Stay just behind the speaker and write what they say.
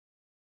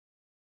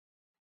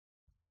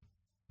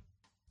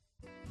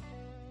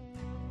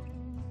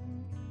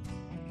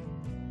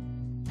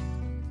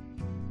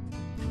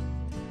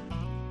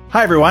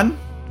Hi, everyone.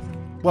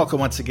 Welcome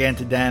once again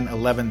to Dan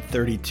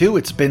 1132.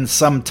 It's been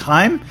some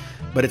time,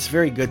 but it's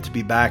very good to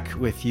be back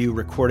with you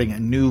recording a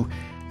new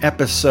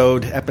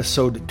episode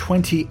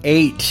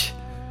 28.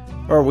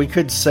 Or we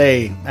could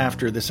say,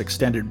 after this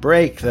extended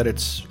break, that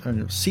it's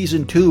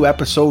Season 2,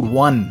 Episode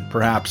 1,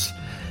 perhaps.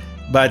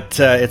 But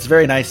it's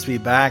very nice to be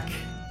back,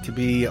 to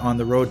be on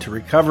the road to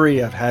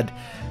recovery. I've had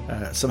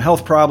some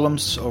health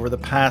problems over the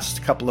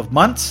past couple of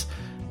months,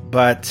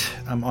 but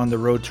I'm on the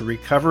road to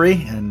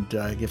recovery, and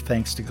I give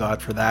thanks to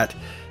God for that,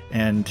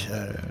 and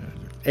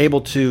able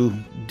to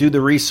do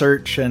the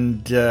research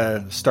and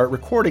start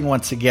recording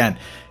once again.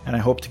 And I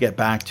hope to get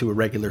back to a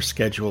regular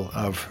schedule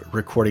of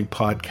recording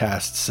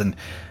podcasts and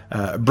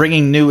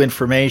bringing new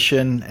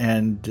information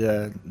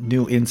and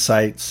new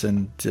insights,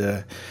 and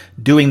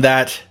doing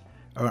that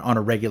on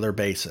a regular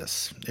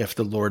basis, if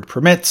the Lord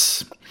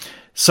permits.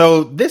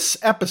 So this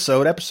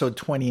episode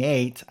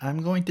 28,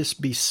 I'm going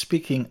to be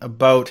speaking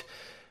about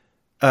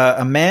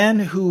a man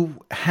who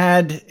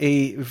had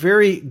a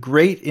very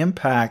great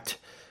impact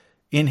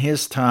in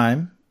his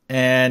time,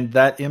 and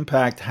that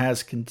impact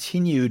has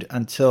continued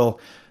until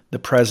the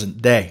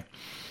present day.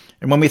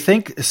 And when we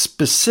think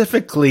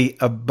specifically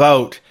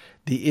about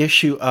the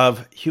issue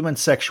of human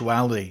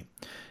sexuality,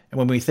 and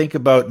when we think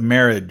about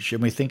marriage,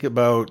 and we think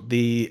about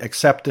the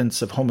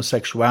acceptance of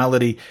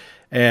homosexuality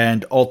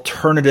and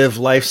alternative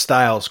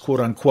lifestyles, quote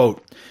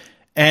unquote,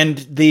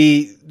 and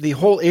the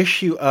whole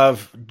issue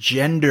of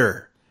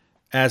gender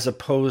as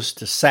opposed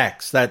to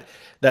sex, that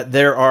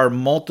there are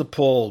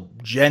multiple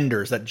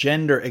genders, that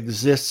gender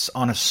exists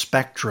on a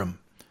spectrum.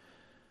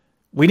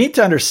 We need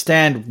to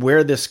understand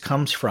where this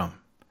comes from,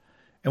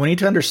 and we need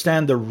to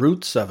understand the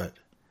roots of it.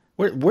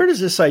 Where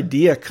does this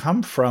idea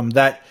come from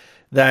that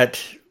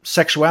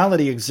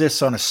sexuality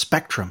exists on a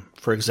spectrum,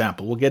 for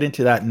example? We'll get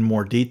into that in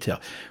more detail.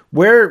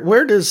 Where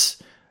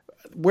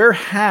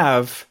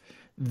have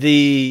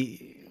the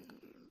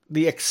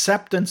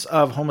acceptance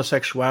of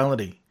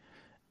homosexuality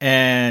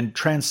and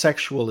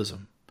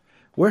transsexualism,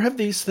 where have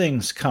these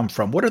things come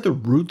from? What are the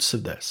roots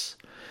of this?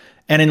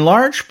 And in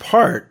large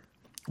part,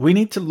 we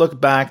need to look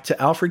back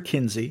to Alfred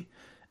Kinsey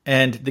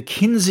and the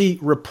Kinsey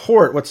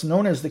Report, what's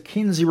known as the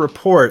Kinsey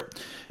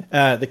Report.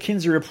 The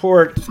Kinsey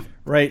Report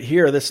right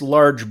here, this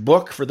large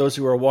book, for those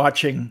who are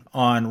watching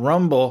on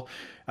Rumble,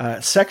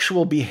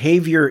 Sexual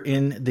Behavior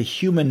in the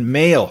Human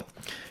Male,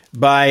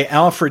 by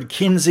Alfred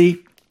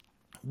Kinsey,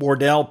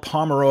 Wardell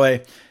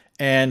Pomeroy,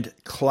 and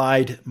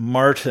Clyde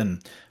Martin.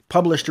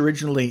 Published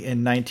originally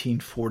in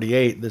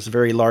 1948, this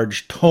very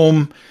large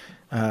tome,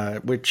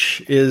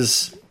 which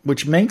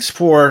makes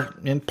for,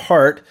 in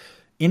part,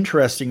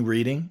 interesting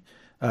reading,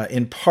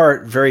 in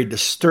part, very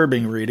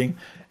disturbing reading,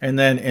 and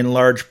then in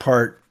large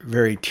part,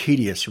 very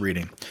tedious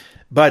reading.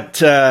 But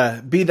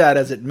be that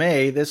as it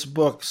may, this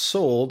book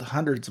sold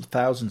hundreds of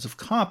thousands of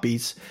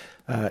copies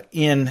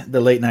in the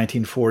late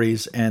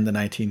 1940s and the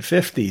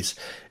 1950s.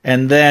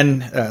 And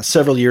then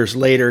several years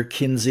later,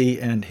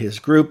 Kinsey and his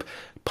group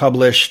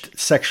published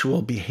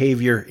Sexual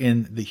Behavior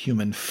in the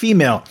Human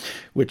Female,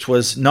 which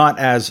was not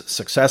as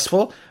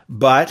successful,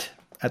 but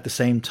at the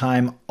same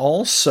time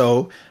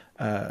also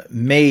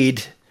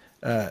made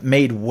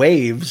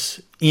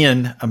waves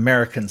in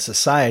American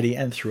society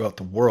and throughout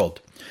the world.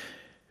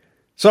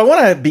 So I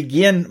want to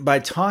begin by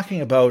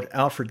talking about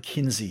Alfred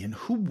Kinsey. And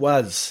who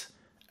was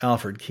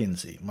Alfred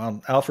Kinsey?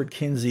 Well, Alfred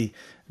Kinsey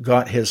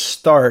got his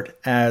start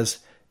as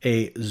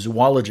a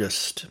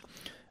zoologist,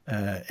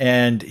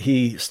 and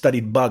he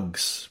studied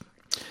bugs.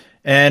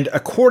 And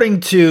according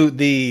to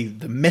the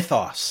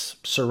mythos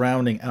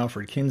surrounding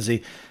Alfred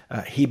Kinsey,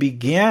 he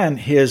began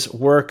his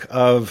work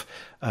of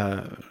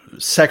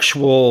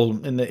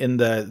sexual in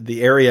the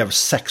area of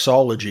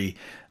sexology,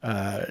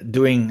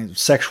 doing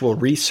sexual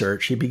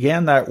research. He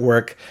began that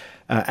work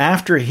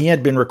after he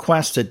had been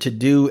requested to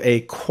do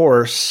a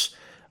course,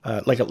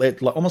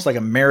 almost like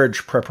a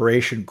marriage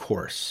preparation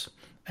course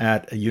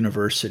at a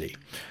university.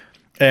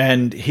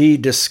 And he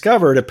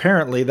discovered,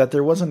 apparently, that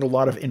there wasn't a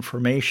lot of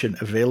information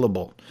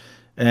available.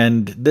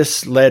 And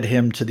this led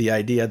him to the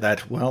idea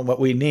that, well, what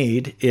we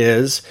need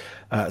is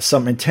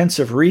some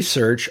intensive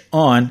research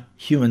on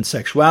human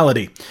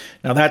sexuality.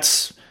 Now,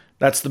 that's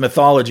the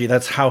mythology.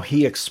 That's how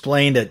he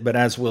explained it. But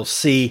as we'll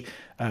see,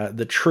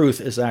 the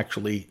truth is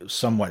actually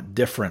somewhat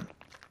different.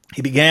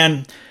 He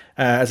began,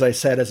 as I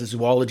said, as a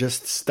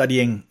zoologist,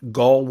 studying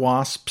gall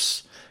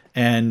wasps,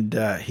 and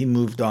he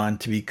moved on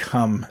to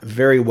become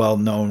very well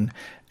known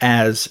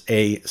as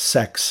a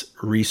sex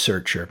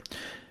researcher.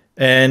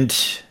 And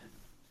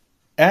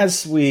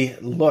as we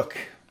look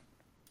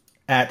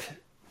at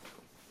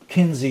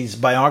Kinsey's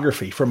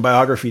biography from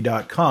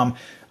biography.com,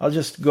 I'll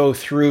just go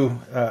through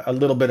a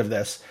little bit of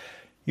this.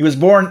 He was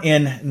born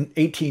in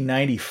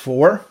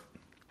 1894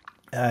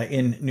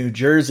 in New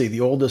Jersey,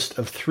 the oldest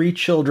of three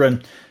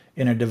children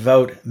in a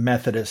devout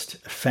Methodist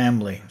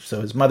family.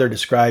 So his mother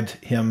described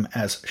him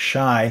as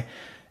shy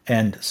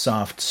and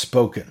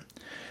soft-spoken.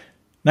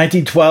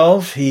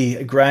 1912,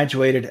 he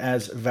graduated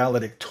as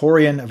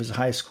valedictorian of his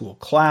high school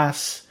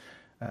class.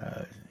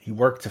 He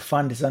worked to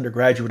fund his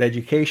undergraduate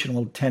education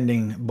while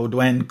attending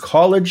Bowdoin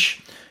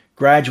College,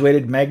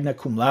 graduated magna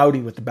cum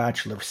laude with a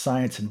Bachelor of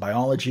Science in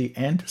Biology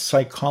and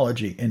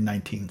Psychology in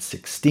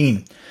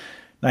 1916.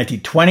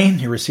 1920,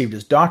 he received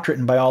his doctorate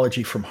in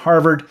biology from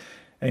Harvard,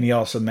 and he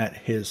also met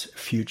his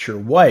future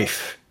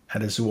wife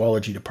at a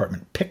zoology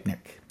department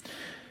picnic.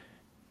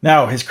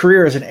 Now, his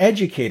career as an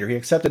educator, he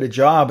accepted a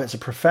job as a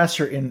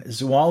professor in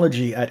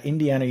zoology at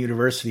Indiana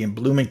University in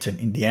Bloomington,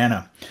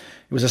 Indiana.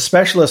 He was a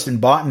specialist in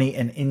botany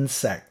and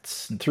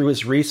insects, and through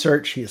his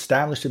research, he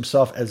established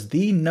himself as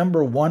the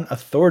 #1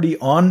 authority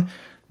on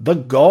the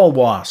gall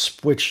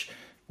wasp, which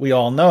we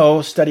all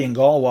know, studying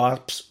gall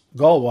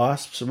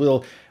wasps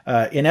will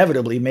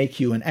inevitably make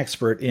you an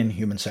expert in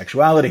human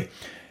sexuality.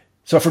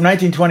 So from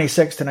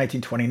 1926 to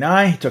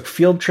 1929, he took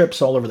field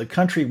trips all over the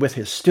country with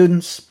his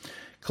students,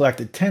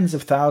 collected tens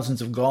of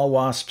thousands of gall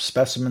wasp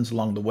specimens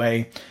along the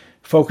way,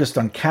 focused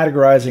on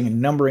categorizing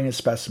and numbering his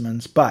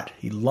specimens, but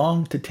he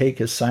longed to take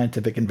his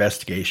scientific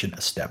investigation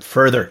a step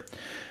further.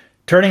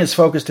 Turning his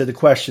focus to the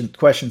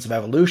questions of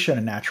evolution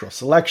and natural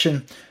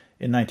selection,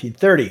 in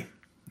 1930,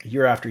 a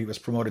year after he was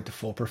promoted to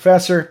full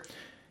professor,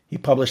 he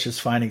published his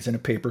findings in a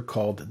paper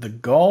called The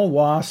Gall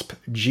Wasp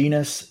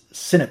Genus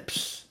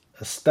Cynips,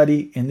 a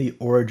study in the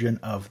origin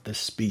of the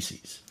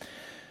species.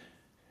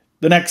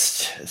 The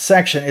next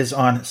section is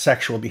on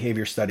sexual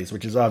behavior studies,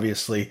 which is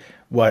obviously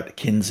what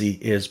Kinsey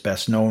is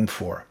best known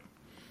for.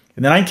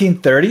 In the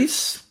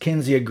 1930s,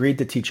 Kinsey agreed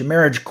to teach a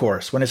marriage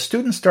course. When his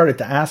students started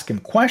to ask him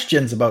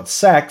questions about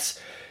sex,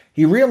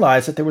 he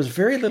realized that there was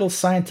very little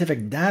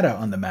scientific data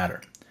on the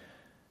matter.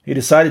 He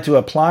decided to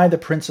apply the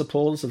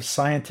principles of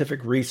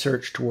scientific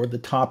research toward the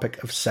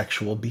topic of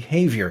sexual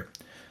behavior.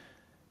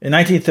 In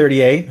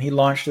 1938, he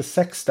launched a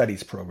sex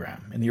studies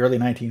program. In the early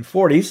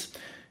 1940s,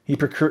 he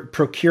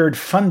procured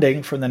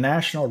funding from the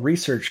National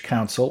Research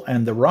Council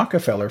and the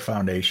Rockefeller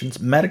Foundation's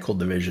medical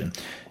division,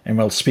 and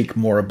we'll speak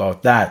more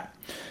about that.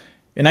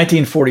 In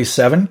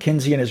 1947,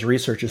 Kinsey and his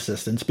research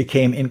assistants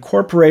became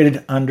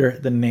incorporated under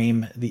the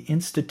name the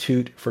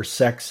Institute for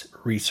Sex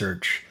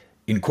Research,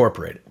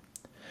 Incorporated.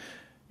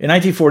 In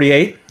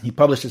 1948, he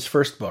published his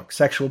first book,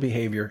 Sexual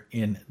Behavior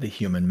in the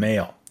Human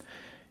Male.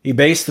 He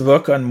based the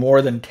book on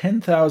more than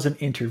 10,000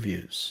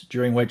 interviews,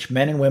 during which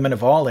men and women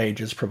of all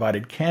ages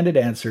provided candid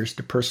answers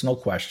to personal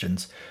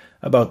questions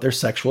about their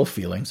sexual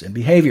feelings and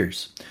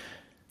behaviors.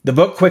 The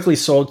book quickly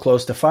sold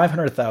close to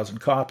 500,000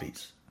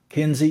 copies.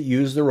 Kinsey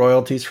used the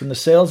royalties from the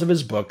sales of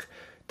his book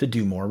to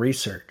do more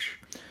research.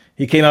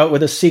 He came out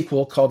with a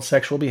sequel called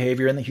Sexual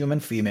Behavior in the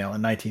Human Female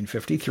in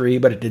 1953,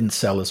 but it didn't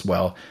sell as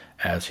well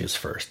as his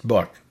first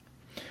book.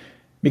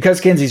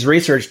 Because Kinsey's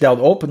research dealt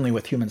openly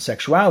with human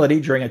sexuality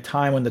during a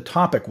time when the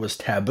topic was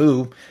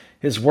taboo,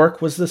 his work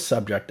was the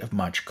subject of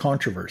much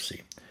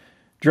controversy.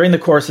 During the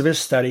course of his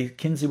study,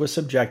 Kinsey was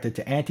subjected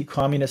to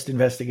anti-communist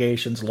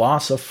investigations,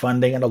 loss of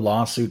funding, and a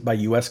lawsuit by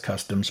U.S.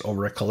 Customs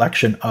over a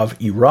collection of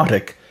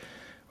erotic,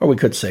 or we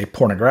could say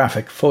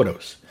pornographic,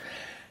 photos.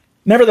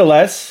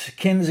 Nevertheless,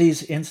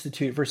 Kinsey's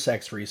Institute for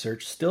Sex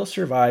Research still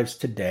survives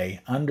today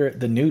under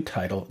the new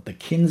title, the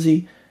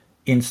Kinsey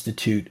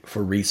Institute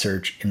for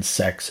Research in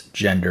Sex,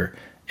 Gender,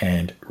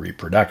 and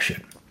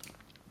Reproduction.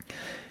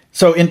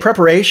 So in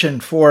preparation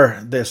for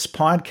this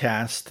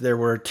podcast, there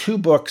were two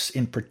books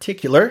in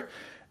particular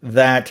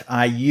that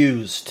I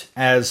used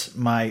as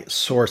my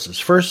sources.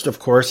 First, of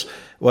course,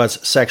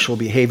 was Sexual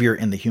Behavior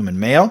in the Human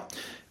Male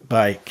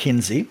by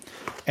Kinsey.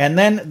 And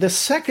then the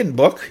second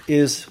book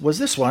was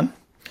this one.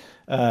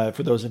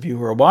 For those of you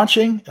who are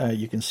watching,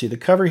 you can see the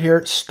cover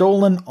here,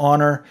 Stolen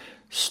Honor,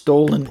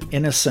 Stolen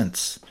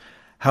Innocence.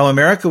 How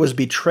America was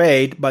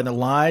betrayed by the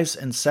lies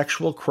and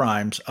sexual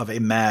crimes of a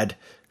mad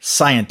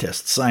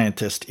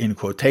scientist in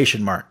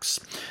quotation marks.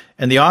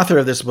 And the author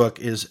of this book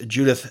is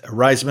Judith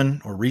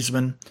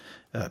Reisman,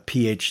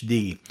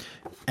 PhD.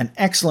 An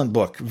excellent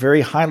book,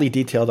 very highly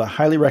detailed. I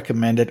highly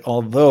recommend it,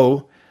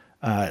 although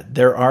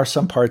there are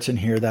some parts in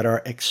here that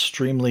are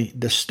extremely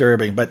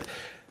disturbing. But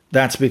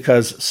that's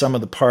because some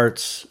of the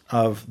parts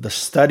of the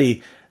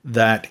study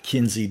that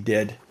Kinsey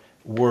did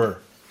were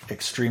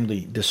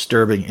extremely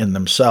disturbing in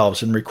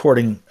themselves. And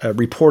reporting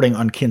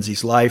on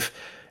Kinsey's life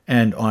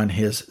and on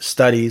his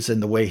studies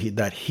and the way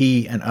that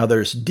he and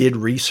others did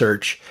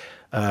research,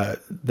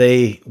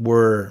 they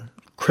were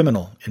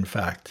criminal, in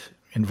fact,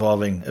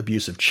 involving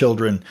abuse of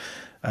children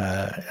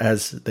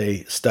as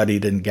they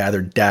studied and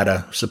gathered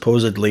data,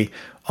 supposedly,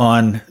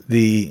 on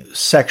the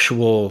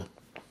sexual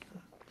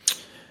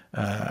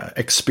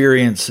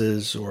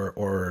experiences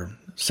or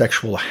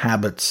sexual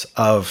habits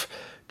of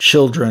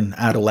children,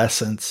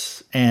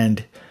 adolescents,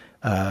 and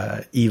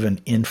even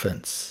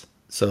infants.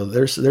 So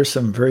there's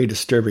some very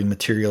disturbing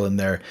material in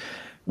there,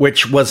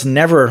 which was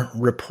never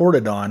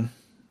reported on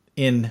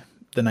in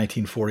the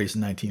 1940s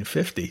and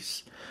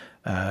 1950s,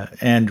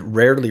 and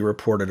rarely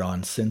reported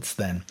on since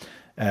then,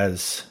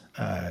 as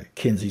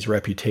Kinsey's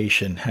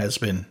reputation has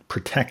been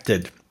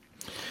protected.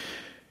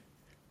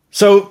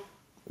 So,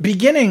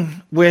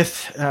 beginning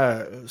with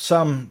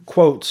some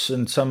quotes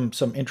and some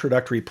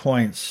introductory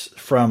points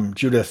from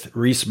Judith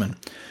Reisman,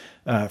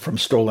 from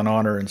stolen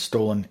honor and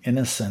stolen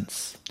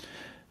innocence.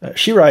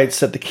 She writes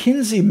that the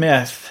Kinsey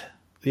myth,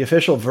 the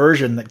official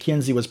version that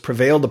Kinsey was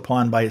prevailed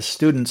upon by his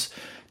students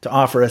to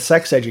offer a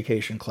sex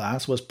education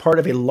class, was part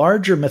of a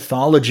larger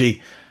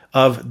mythology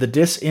of the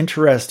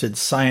disinterested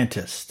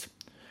scientist,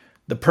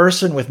 the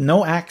person with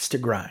no axe to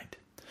grind,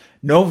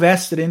 no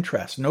vested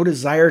interest, no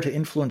desire to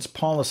influence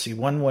policy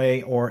one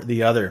way or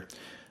the other.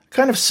 A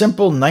kind of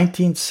simple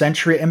 19th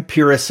century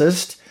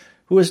empiricist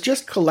who is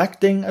just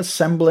collecting,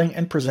 assembling,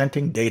 and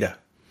presenting data.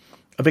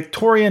 A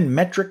Victorian,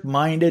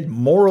 metric-minded,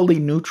 morally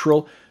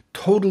neutral,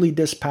 totally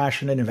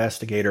dispassionate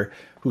investigator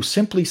who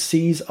simply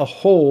sees a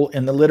hole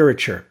in the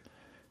literature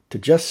to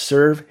just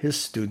serve his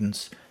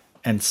students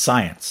and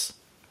science.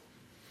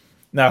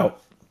 Now,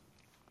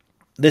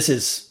 this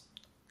is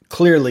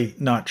clearly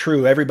not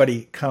true.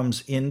 Everybody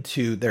comes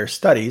into their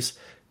studies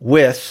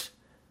with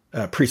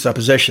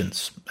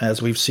presuppositions,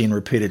 as we've seen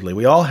repeatedly.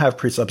 We all have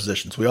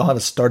presuppositions. We all have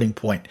a starting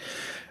point.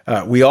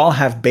 We all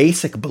have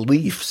basic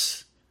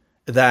beliefs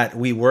that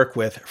we work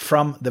with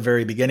from the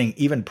very beginning,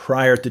 even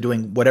prior to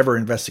doing whatever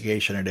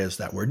investigation it is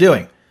that we're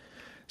doing.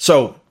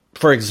 So,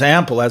 for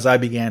example, as I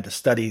began to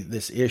study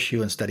this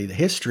issue and study the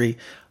history,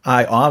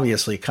 I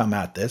obviously come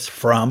at this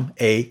from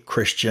a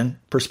Christian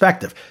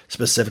perspective,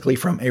 specifically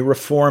from a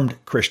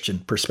Reformed Christian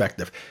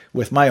perspective,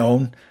 with my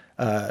own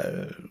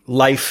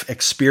life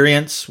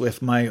experience,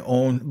 with my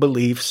own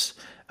beliefs,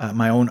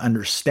 my own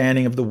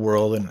understanding of the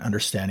world and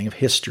understanding of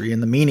history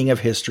and the meaning of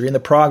history and the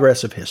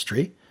progress of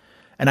history.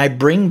 And I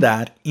bring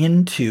that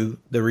into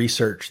the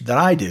research that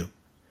I do.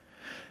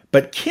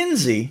 But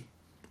Kinsey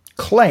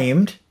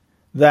claimed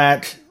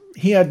that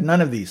he had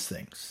none of these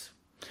things.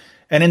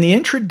 And in the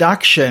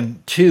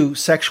introduction to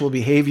sexual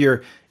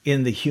behavior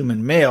in the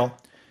human male,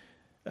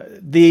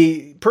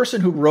 the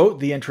person who wrote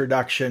the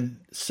introduction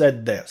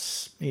said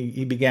this.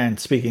 He began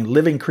speaking,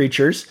 living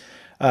creatures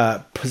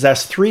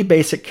possess three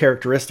basic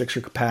characteristics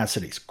or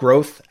capacities: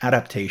 growth,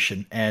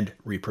 adaptation, and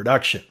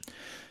reproduction.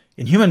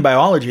 In human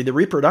biology, the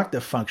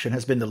reproductive function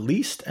has been the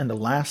least and the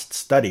last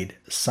studied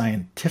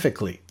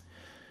scientifically.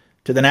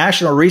 To the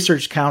National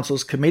Research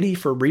Council's Committee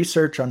for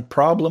Research on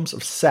Problems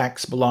of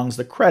Sex belongs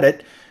the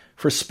credit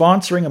for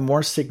sponsoring a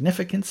more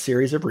significant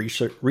series of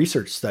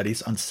research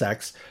studies on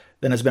sex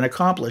than has been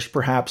accomplished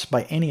perhaps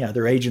by any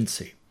other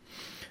agency.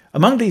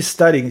 Among these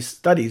studies,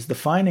 the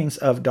findings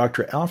of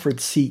Dr. Alfred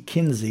C.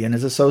 Kinsey and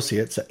his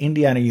associates at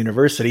Indiana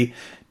University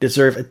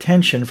deserve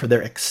attention for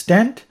their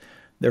extent,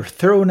 their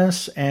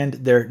thoroughness, and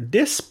their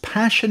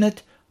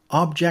dispassionate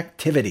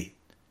objectivity.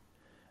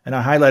 And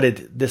I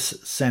highlighted this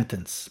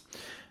sentence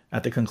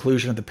at the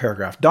conclusion of the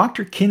paragraph.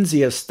 Dr.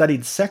 Kinsey has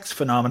studied sex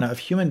phenomena of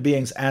human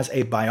beings as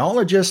a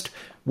biologist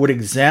would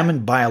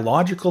examine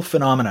biological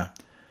phenomena,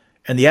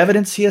 and the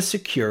evidence he has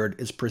secured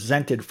is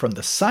presented from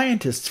the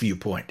scientist's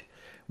viewpoint,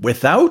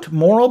 without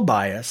moral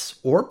bias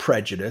or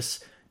prejudice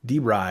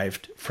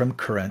derived from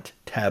current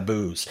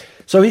taboos.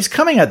 So he's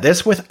coming at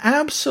this with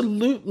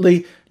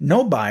absolutely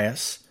no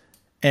bias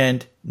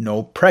and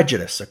no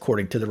prejudice,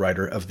 according to the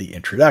writer of the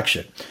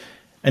introduction.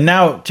 And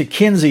now to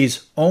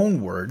Kinsey's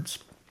own words.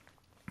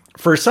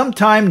 For some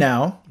time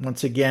now,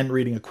 once again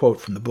reading a quote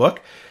from the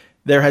book,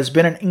 there has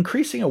been an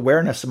increasing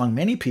awareness among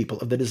many people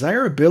of the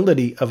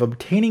desirability of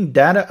obtaining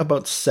data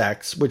about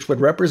sex which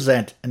would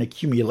represent an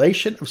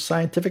accumulation of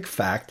scientific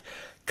fact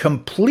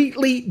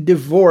completely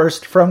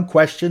divorced from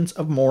questions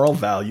of moral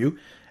value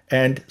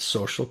and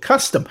social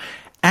custom,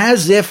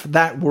 as if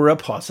that were a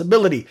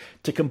possibility,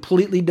 to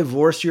completely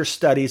divorce your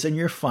studies and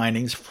your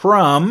findings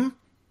from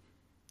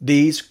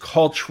these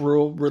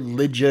cultural,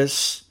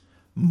 religious,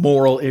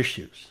 moral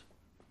issues.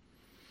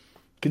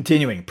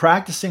 Continuing,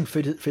 practicing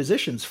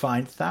physicians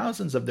find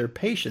thousands of their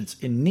patients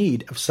in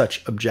need of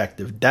such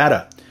objective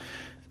data.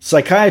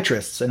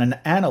 Psychiatrists and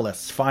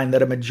analysts find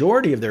that a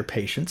majority of their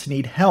patients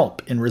need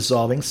help in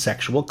resolving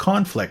sexual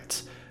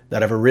conflicts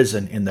that have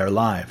arisen in their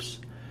lives.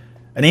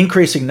 An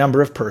increasing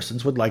number of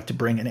persons would like to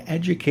bring an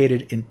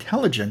educated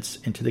intelligence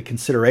into the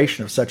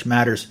consideration of such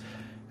matters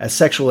as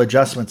sexual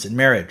adjustments in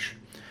marriage,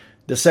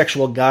 the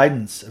sexual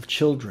guidance of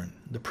children,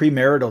 the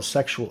premarital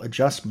sexual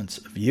adjustments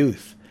of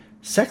youth,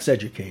 sex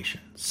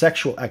education,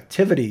 sexual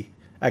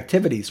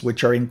activities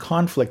which are in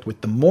conflict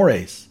with the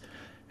mores,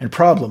 and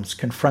problems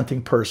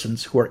confronting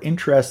persons who are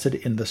interested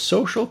in the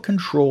social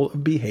control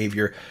of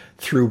behavior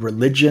through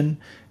religion,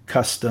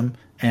 custom,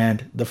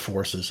 and the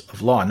forces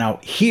of law. Now,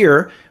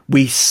 here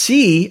we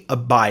see a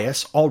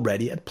bias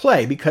already at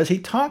play because he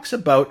talks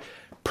about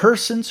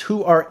persons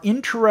who are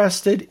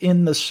interested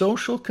in the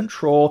social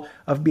control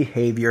of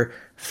behavior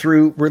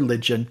through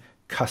religion,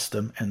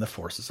 custom, and the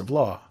forces of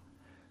law.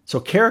 So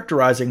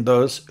characterizing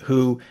those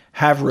who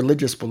have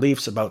religious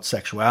beliefs about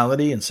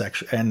sexuality and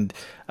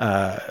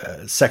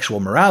sexual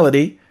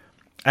morality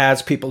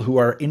as people who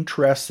are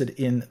interested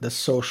in the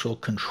social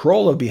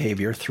control of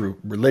behavior through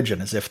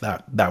religion, as if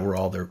that were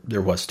all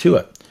there was to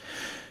it.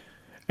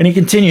 And he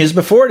continues,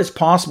 before it is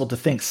possible to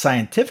think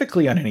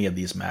scientifically on any of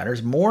these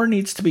matters, more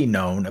needs to be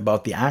known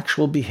about the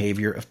actual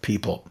behavior of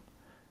people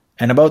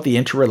and about the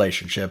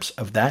interrelationships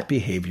of that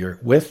behavior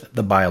with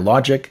the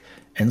biologic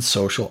and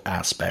social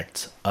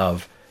aspects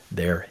of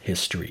their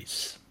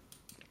histories.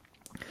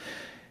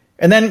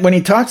 And then when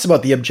he talks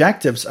about the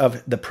objectives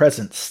of the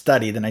present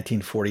study, the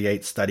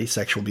 1948 study,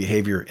 Sexual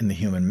Behavior in the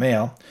Human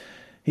Male,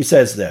 he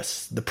says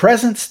this: the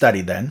present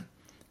study, then,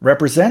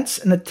 represents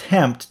an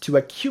attempt to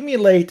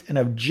accumulate an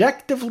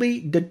objectively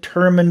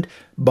determined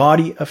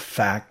body of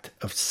fact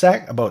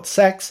about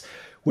sex,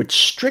 which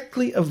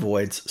strictly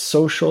avoids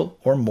social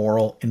or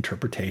moral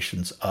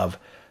interpretations of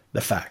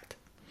the fact.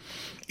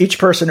 Each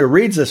person who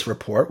reads this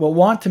report will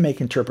want to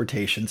make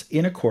interpretations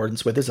in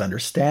accordance with his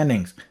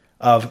understandings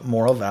of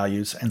moral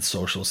values and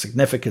social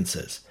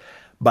significances.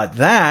 But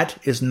that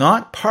is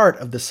not part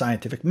of the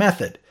scientific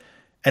method.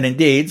 And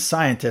indeed,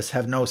 scientists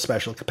have no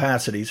special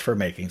capacities for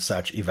making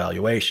such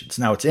evaluations.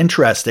 Now, it's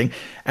interesting,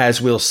 as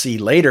we'll see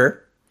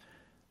later,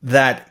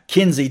 that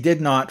Kinsey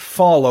did not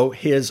follow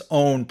his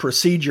own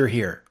procedure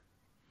here,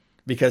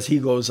 because he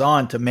goes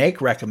on to make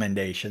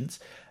recommendations.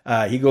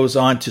 He goes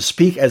on to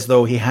speak as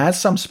though he has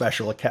some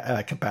special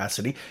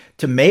capacity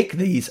to make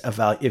these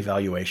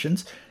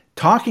evaluations,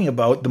 talking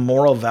about the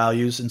moral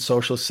values and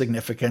social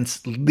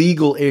significance,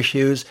 legal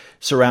issues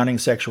surrounding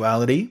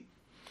sexuality,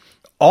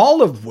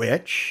 all of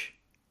which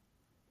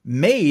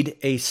made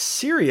a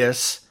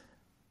serious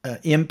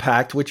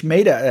impact, which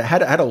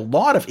had a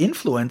lot of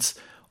influence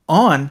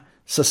on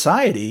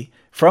society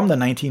from the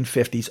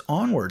 1950s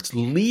onwards,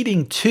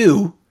 leading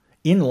to,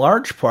 in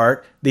large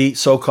part, the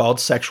so-called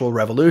sexual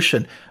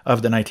revolution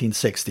of the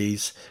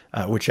 1960s,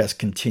 which has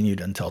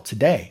continued until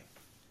today.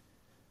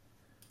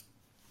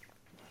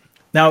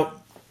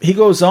 Now, he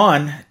goes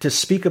on to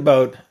speak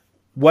about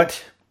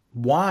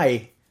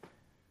why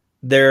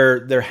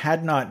there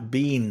had not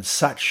been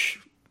such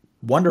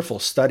wonderful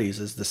studies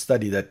as the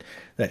study that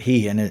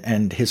he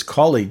and his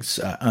colleagues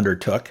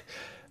undertook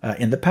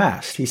in the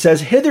past. He says,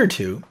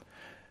 hitherto,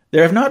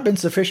 there have not been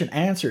sufficient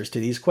answers to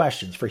these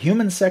questions, for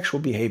human sexual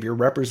behavior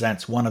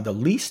represents one of the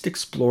least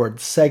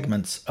explored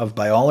segments of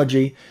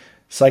biology,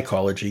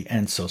 psychology,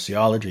 and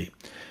sociology.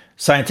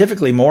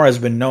 Scientifically, more has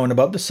been known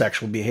about the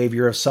sexual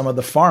behavior of some of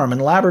the farm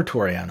and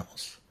laboratory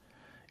animals.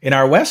 In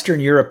our Western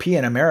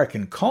European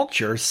American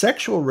culture,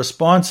 sexual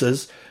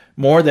responses,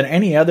 more than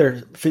any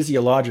other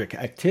physiologic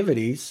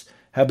activities,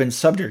 have been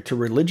subject to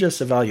religious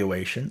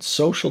evaluation,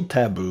 social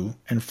taboo,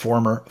 and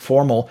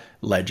formal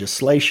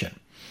legislation.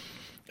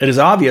 It is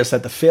obvious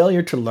that the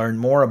failure to learn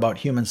more about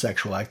human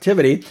sexual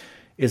activity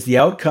is the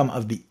outcome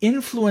of the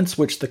influence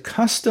which the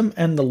custom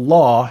and the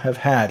law have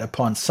had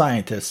upon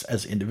scientists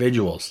as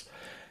individuals,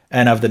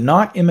 and of the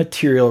not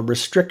immaterial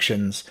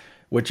restrictions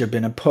which have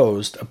been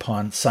imposed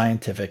upon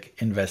scientific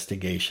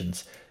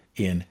investigations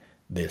in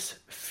this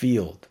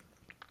field.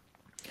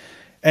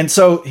 And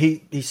so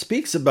he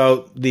speaks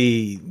about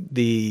the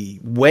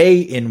way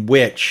in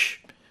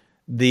which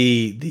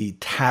the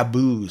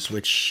taboos,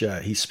 which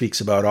he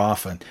speaks about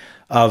often,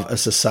 of a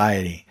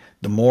society,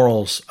 the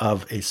morals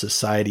of a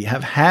society,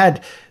 have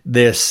had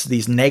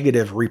these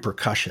negative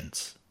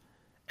repercussions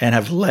and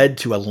have led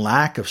to a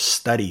lack of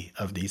study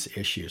of these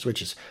issues,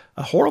 which is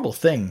a horrible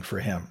thing for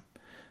him.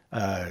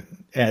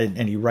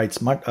 And he writes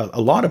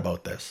a lot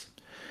about this.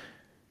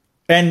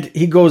 And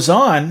he goes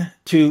on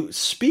to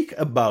speak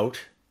about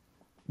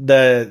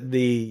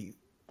the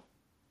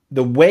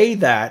way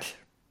that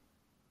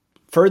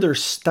further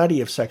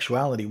study of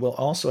sexuality will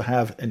also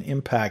have an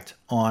impact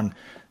on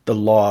the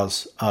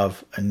laws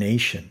of a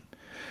nation.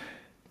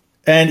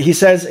 And he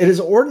says, it is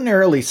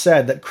ordinarily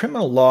said that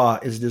criminal law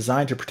is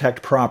designed to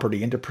protect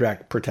property and to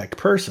protect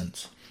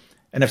persons.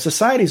 And if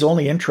society's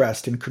only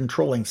interest in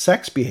controlling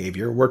sex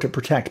behavior were to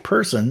protect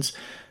persons,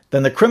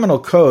 then the criminal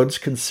codes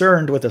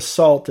concerned with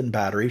assault and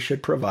battery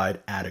should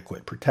provide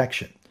adequate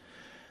protection.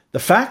 The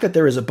fact that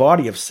there is a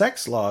body of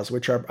sex laws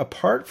which are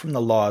apart from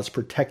the laws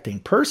protecting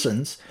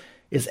persons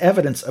is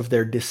evidence of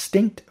their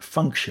distinct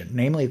function,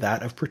 namely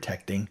that of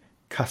protecting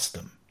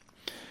custom.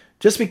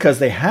 Just because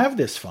they have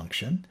this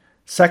function,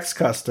 sex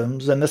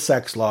customs and the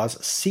sex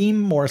laws seem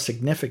more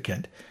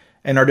significant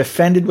and are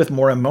defended with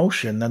more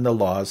emotion than the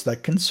laws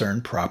that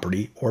concern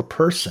property or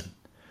person.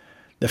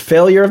 The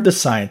failure of the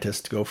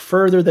scientist to go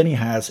further than he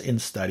has in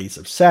studies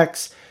of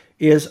sex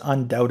is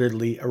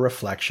undoubtedly a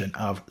reflection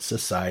of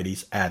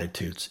society's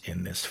attitudes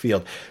in this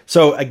field.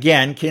 So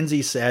again,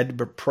 Kinsey said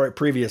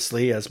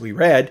previously, as we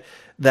read,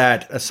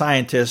 that a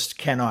scientist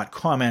cannot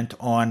comment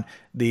on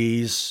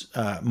these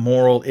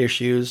moral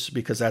issues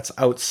because that's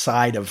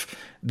outside of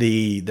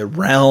the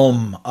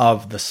realm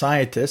of the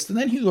scientist. And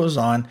then he goes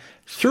on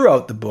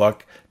throughout the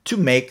book to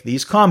make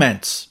these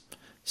comments.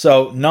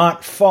 So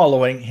not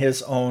following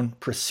his own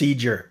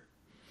procedure.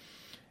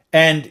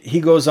 And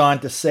he goes on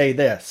to say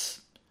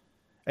this,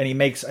 and he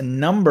makes a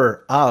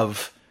number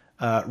of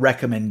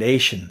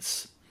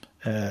recommendations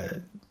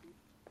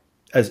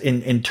as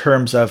in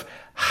terms of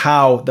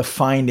how the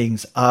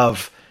findings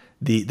of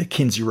the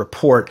Kinsey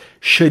report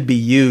should be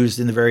used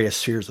in the various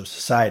spheres of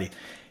society.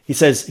 He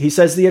says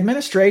the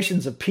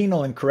administrations of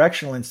penal and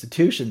correctional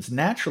institutions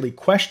naturally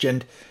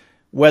questioned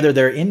whether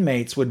their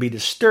inmates would be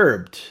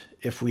disturbed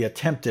if we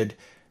attempted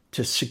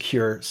to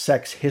secure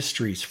sex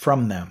histories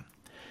from them.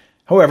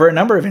 However, a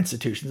number of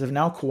institutions have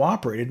now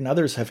cooperated and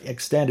others have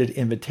extended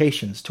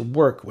invitations to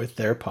work with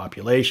their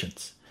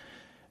populations.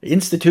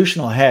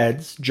 Institutional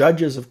heads,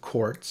 judges of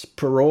courts,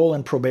 parole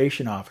and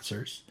probation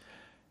officers,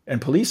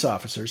 and police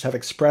officers have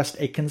expressed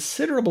a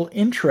considerable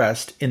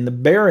interest in the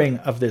bearing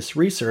of this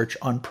research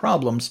on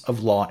problems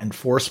of law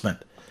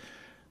enforcement.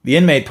 The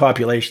inmate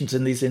populations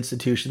in these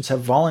institutions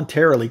have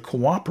voluntarily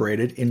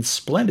cooperated in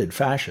splendid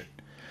fashion.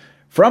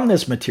 From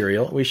this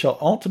material, we shall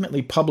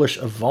ultimately publish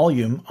a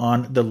volume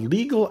on the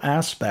legal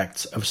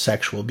aspects of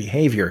sexual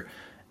behavior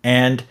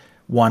and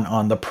one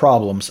on the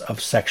problems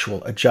of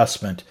sexual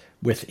adjustment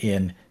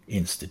within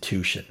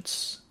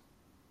institutions.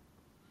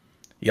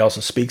 He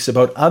also speaks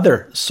about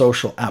other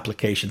social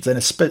applications,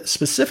 and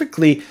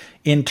specifically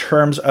in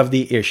terms of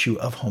the issue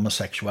of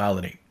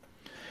homosexuality.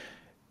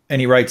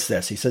 And he writes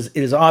this. He says,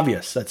 "It is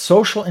obvious that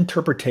social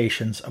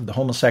interpretations of the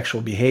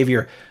homosexual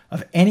behavior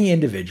of any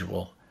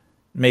individual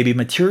may be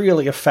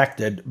materially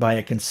affected by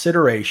a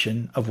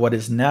consideration of what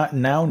is now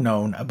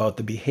known about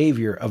the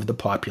behavior of the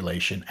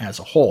population as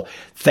a whole,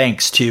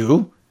 thanks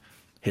to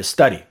his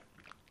study.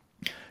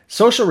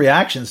 Social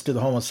reactions to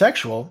the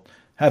homosexual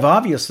have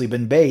obviously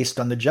been based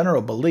on the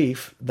general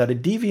belief that a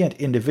deviant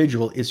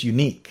individual is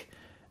unique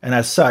and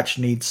as such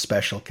needs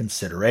special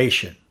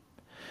consideration."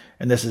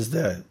 And this is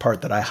the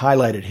part that I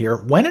highlighted here.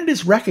 "When it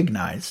is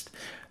recognized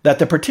that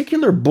the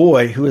particular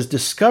boy who is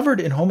discovered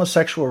in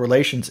homosexual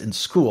relations in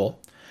school,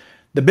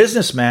 the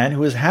businessman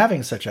who is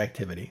having such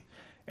activity,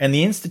 and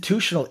the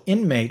institutional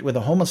inmate with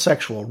a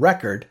homosexual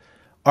record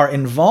are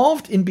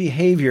involved in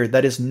behavior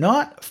that is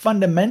not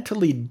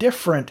fundamentally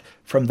different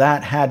from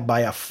that had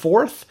by a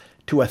fourth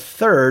to a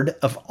third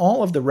of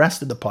all of the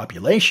rest of the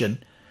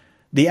population,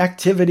 the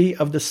activity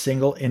of the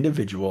single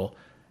individual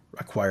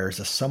requires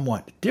a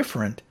somewhat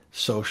different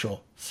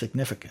social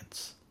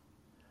significance."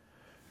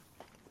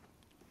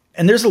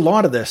 And there's a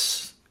lot of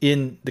this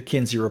in the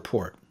Kinsey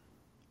report,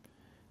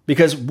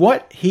 because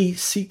what he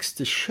seeks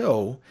to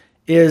show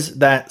is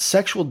that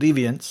sexual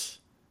deviance,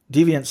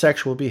 deviant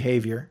sexual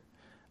behavior,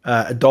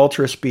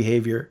 adulterous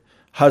behavior,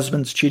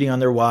 husbands cheating on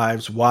their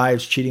wives,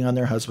 wives cheating on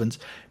their husbands,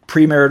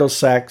 premarital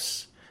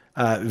sex,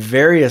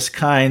 various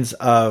kinds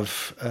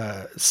of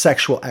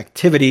sexual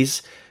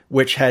activities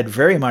which had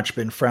very much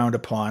been frowned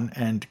upon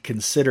and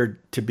considered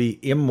to be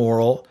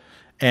immoral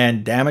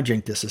and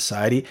damaging to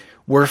society,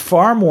 were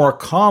far more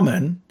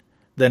common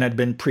than had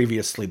been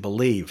previously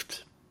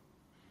believed.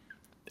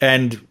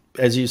 And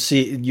as you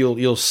see,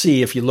 you'll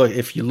see if you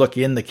look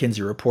in the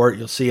Kinsey report,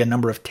 you'll see a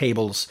number of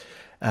tables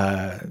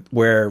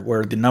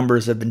where the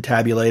numbers have been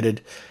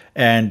tabulated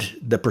and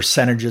the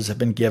percentages have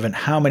been given.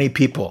 How many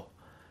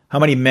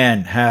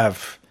men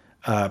have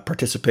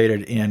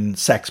participated in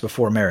sex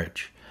before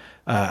marriage?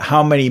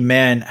 How many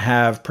men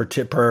have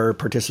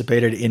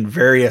participated in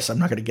various, I'm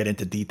not going to get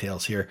into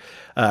details here,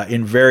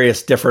 in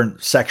various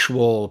different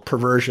sexual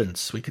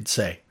perversions, we could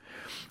say.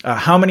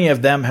 How many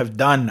of them have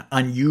done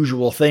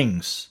unusual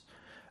things?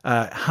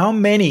 How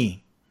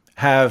many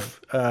have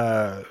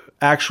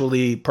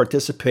actually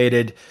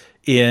participated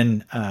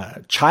in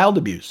child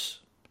abuse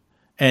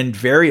and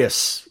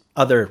various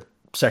other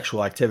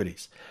sexual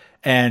activities?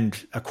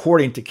 And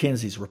according to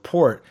Kinsey's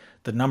report,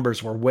 the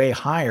numbers were way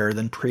higher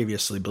than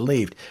previously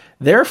believed.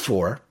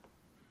 Therefore,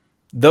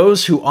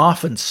 those who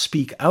often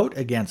speak out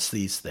against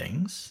these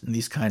things and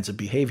these kinds of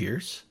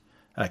behaviors,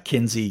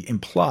 Kinsey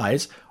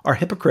implies, are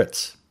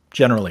hypocrites,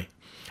 generally.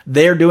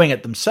 They're doing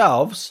it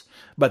themselves,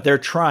 but they're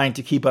trying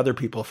to keep other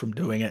people from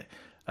doing it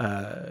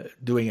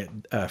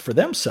for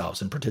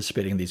themselves and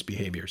participating in these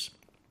behaviors.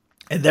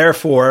 And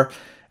therefore,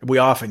 we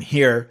often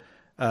hear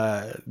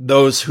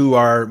those who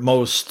are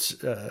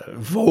most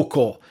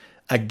vocal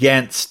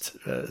against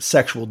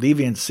sexual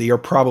deviancy are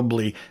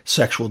probably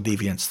sexual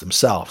deviants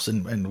themselves.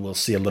 And we'll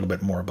see a little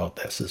bit more about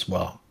this as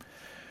well.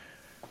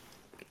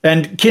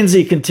 And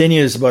Kinsey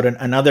continues about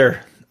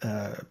another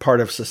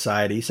part of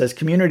society. He says,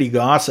 "Community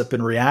gossip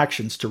and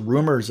reactions to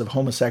rumors of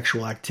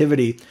homosexual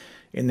activity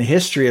in the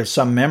history of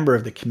some member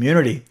of the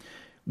community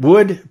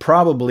would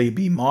probably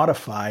be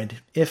modified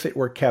if it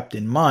were kept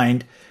in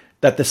mind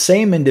that the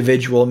same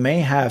individual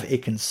may have a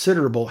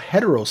considerable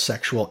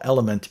heterosexual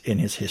element in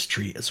his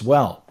history as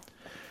well.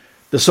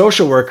 The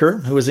social worker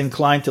who is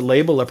inclined to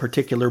label a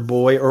particular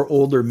boy or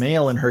older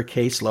male in her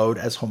caseload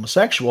as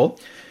homosexual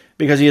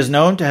because he is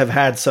known to have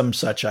had some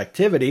such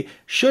activity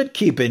should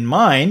keep in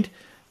mind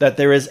that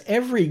there is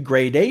every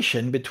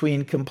gradation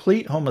between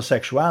complete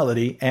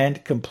homosexuality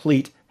and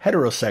complete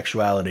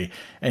heterosexuality."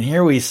 And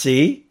here we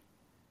see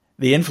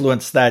the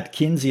influence that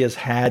Kinsey has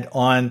had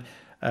on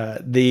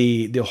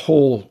the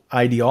whole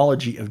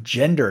ideology of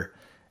gender,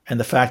 and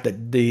the fact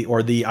that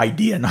the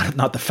idea,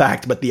 not the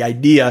fact, but the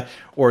idea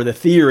or the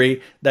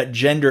theory that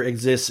gender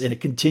exists in a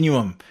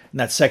continuum and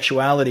that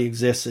sexuality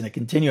exists in a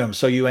continuum.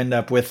 So you end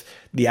up with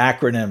the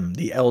acronym,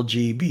 the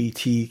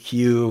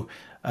LGBTQ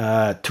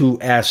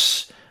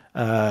 2S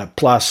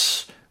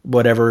plus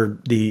whatever,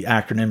 the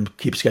acronym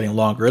keeps getting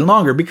longer and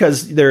longer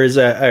because there is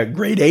a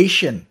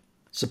gradation,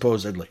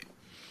 supposedly,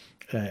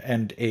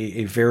 and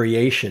a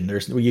variation.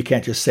 You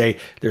can't just say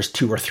there's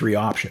two or three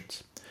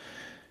options.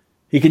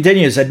 He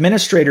continues,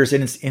 administrators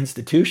in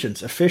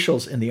institutions,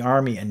 officials in the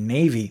Army and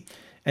Navy,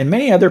 and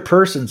many other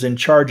persons in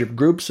charge of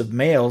groups of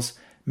males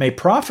may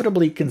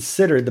profitably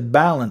consider the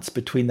balance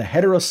between the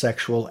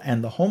heterosexual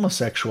and the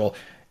homosexual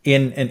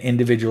in an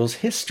individual's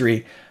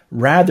history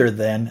rather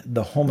than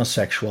the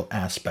homosexual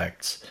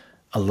aspects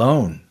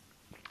alone.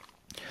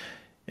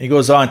 He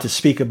goes on to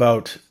speak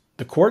about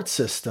the court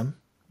system,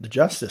 the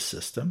justice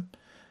system,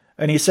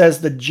 and he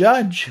says the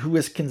judge who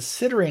is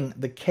considering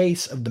the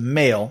case of the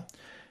male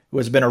who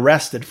has been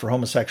arrested for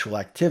homosexual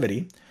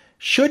activity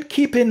should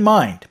keep in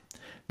mind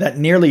that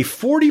nearly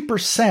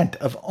 40%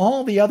 of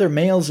all the other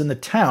males in the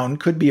town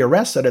could be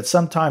arrested at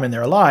some time in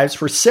their lives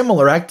for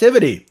similar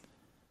activity.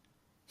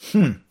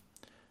 And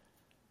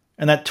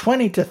that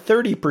 20 to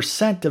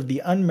 30% of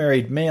the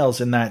unmarried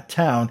males in that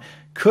town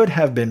could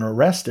have been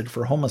arrested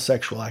for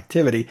homosexual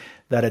activity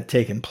that had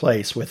taken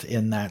place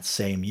within that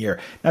same year.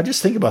 Now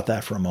just think about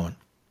that for a moment.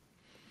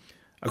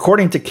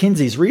 According to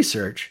Kinsey's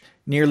research,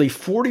 nearly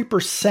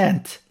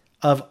 40%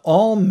 of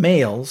all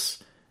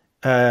males,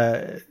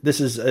 this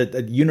is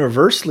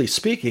universally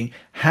speaking,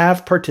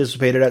 have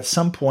participated at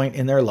some point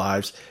in their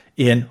lives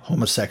in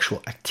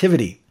homosexual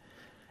activity.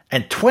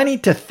 And 20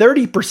 to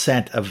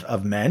 30%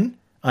 of men,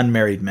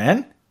 unmarried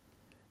men,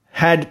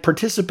 had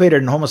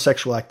participated in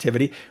homosexual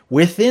activity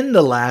within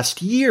the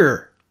last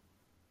year.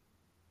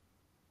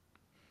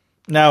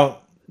 Now,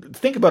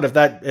 think about if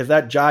that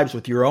jives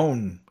with your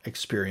own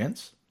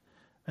experience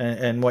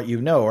and what you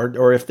know,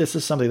 or if this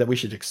is something that we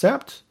should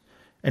accept.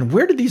 And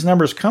where did these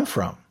numbers come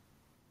from?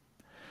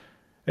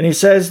 And he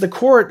says the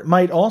court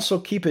might also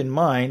keep in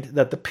mind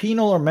that the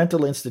penal or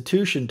mental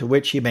institution to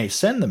which he may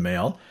send the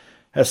male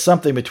has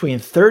something between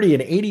 30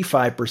 and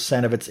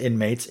 85% of its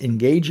inmates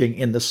engaging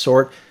in the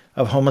sort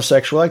of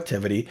homosexual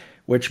activity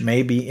which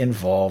may be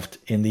involved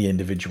in the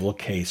individual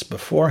case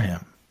before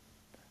him.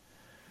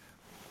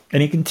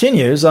 And he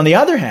continues, on the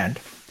other hand,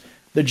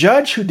 the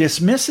judge who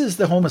dismisses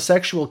the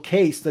homosexual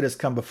case that has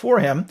come before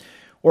him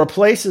or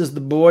places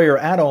the boy or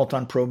adult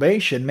on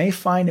probation may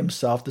find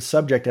himself the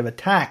subject of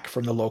attack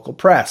from the local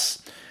press,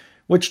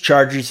 which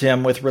charges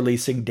him with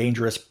releasing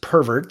dangerous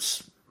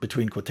perverts,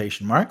 between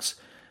quotation marks,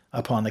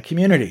 upon the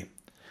community.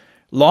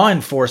 Law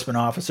enforcement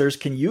officers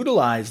can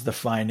utilize the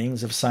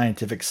findings of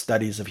scientific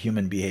studies of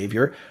human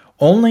behavior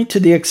only to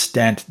the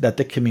extent that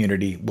the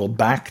community will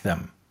back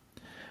them.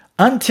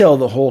 Until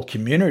the whole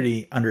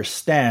community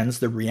understands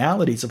the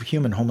realities of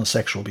human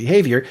homosexual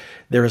behavior,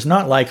 there is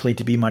not likely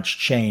to be much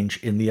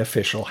change in the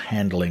official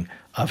handling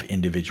of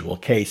individual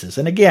cases.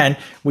 And again,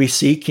 we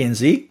see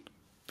Kinsey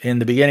in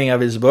the beginning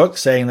of his book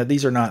saying that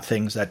these are not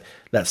things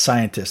that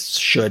scientists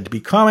should be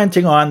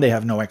commenting on. They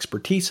have no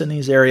expertise in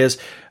these areas.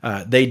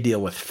 They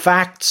deal with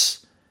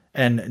facts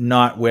and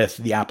not with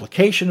the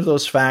application of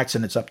those facts,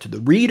 and it's up to the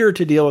reader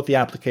to deal with the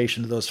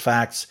application of those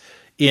facts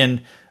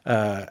in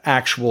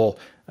actual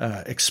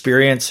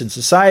experience in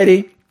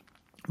society.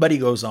 But he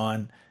goes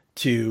on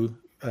to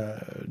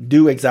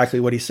do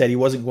exactly what he said he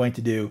wasn't going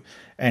to do,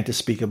 and to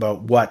speak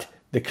about what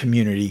the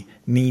community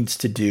needs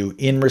to do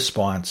in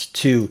response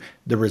to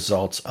the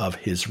results of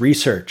his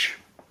research.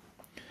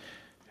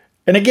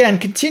 And again,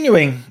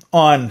 continuing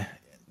on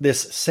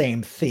this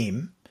same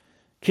theme,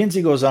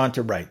 Kinsey goes on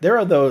to write, there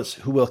are those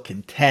who will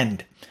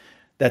contend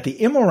that the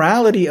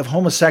immorality of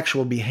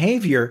homosexual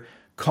behavior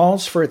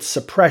calls for its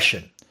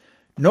suppression,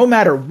 no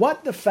matter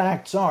what the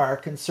facts are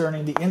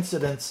concerning the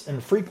incidence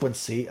and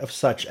frequency of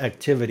such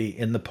activity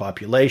in the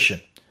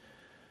population.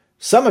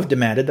 Some have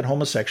demanded that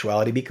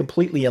homosexuality be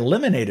completely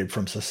eliminated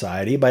from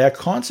society by a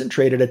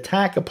concentrated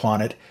attack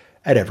upon it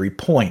at every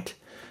point,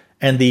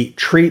 and the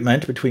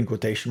treatment, between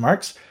quotation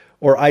marks,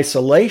 or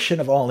isolation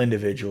of all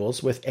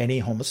individuals with any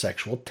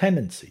homosexual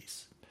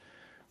tendencies.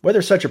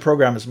 Whether such a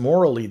program is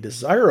morally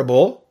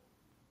desirable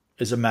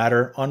is a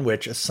matter on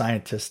which a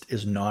scientist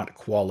is not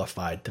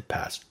qualified to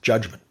pass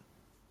judgment.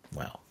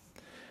 Well,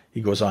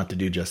 he goes on to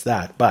do just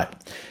that.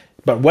 But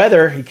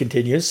whether, he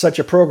continues, such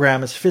a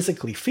program is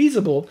physically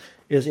feasible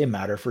is a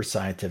matter for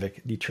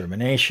scientific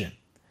determination.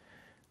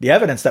 The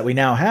evidence that we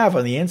now have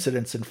on the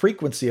incidence and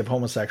frequency of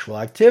homosexual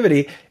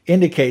activity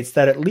indicates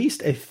that at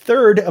least a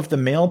third of the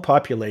male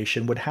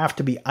population would have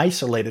to be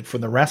isolated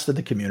from the rest of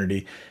the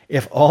community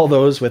if all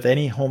those with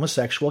any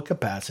homosexual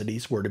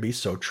capacities were to be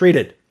so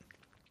treated.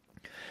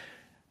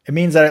 It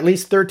means that at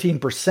least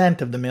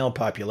 13% of the male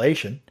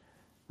population,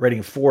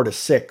 rating 4 to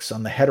 6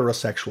 on the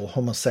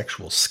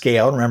heterosexual-homosexual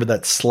scale. Remember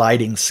that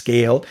sliding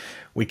scale?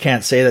 We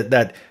can't say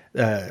that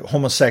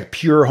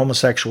pure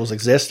homosexuals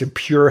exist and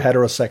pure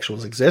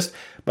heterosexuals exist,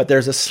 but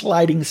there's a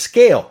sliding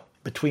scale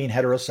between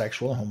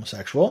heterosexual and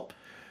homosexual,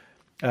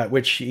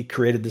 which he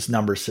created this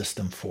number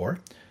system for.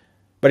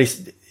 But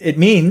it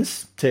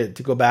means, to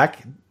go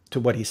back to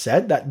what he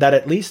said, that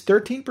at least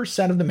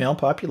 13% of the male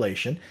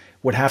population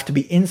would have to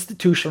be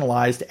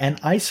institutionalized and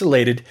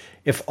isolated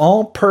if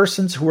all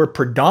persons who were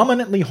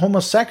predominantly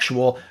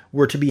homosexual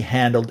were to be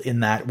handled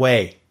in that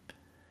way.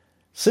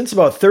 Since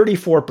about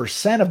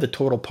 34% of the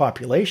total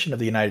population of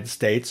the United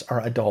States are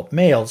adult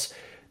males,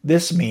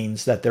 this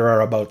means that there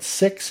are about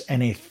 6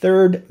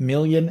 1/3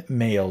 million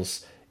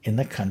males in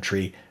the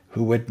country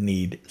who would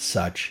need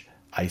such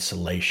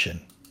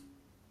isolation.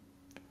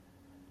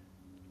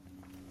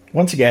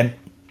 Once again,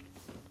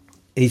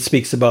 he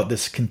speaks about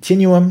this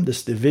continuum,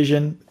 this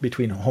division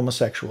between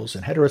homosexuals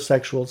and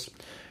heterosexuals.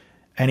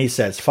 And he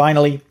says,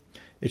 finally,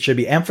 it should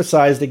be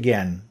emphasized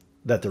again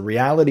that the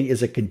reality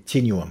is a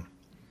continuum,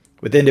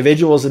 with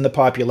individuals in the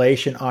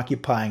population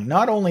occupying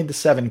not only the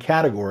 7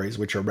 categories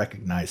which are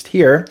recognized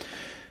here,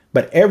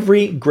 but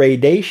every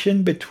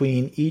gradation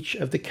between each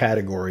of the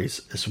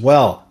categories as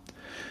well.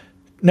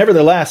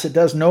 Nevertheless, it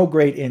does no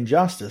great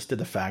injustice to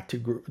the fact to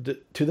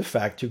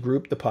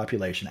group the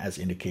population as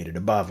indicated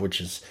above,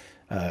 which is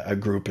a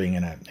grouping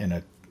in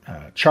a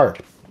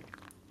chart.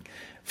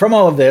 From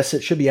all of this,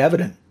 it should be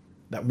evident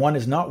that one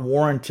is not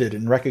warranted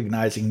in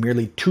recognizing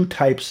merely 2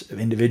 types of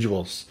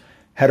individuals,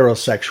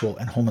 heterosexual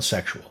and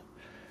homosexual,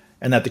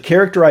 and that the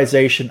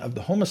characterization of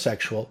the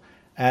homosexual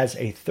as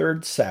a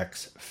third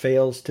sex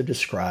fails to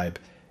describe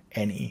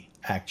any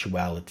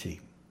actuality.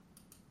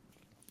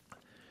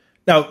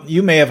 Now,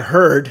 you may have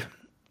heard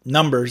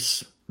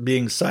numbers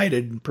being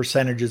cited,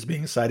 percentages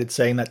being cited,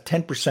 saying that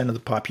 10% of the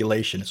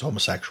population is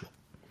homosexual.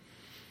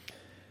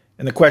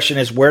 And the question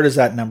is, where does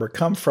that number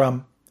come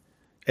from,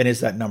 and is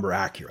that number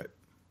accurate?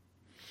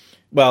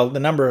 Well, the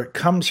number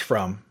comes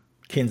from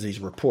Kinsey's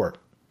report.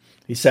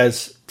 He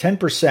says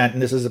 10%,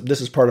 and this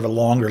is part of a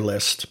longer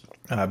list,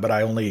 but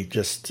I only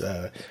just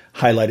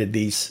highlighted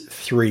these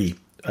 3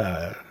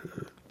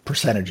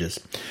 percentages.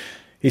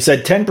 He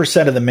said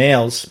 10% of the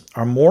males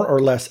are more or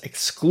less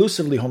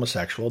exclusively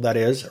homosexual, that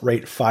is,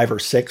 rate 5 or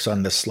 6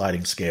 on this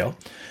sliding scale,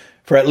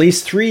 for at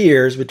least 3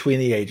 years between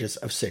the ages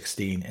of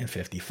 16 and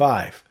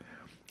 55.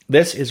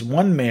 This is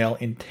 1 male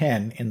in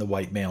 10 in the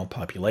white male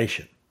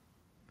population.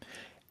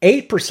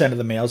 8% of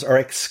the males are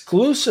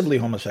exclusively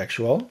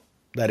homosexual,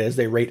 that is,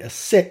 they rate a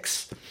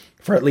 6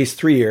 for at least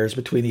 3 years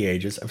between the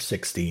ages of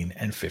 16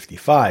 and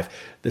 55.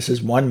 This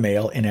is 1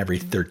 male in every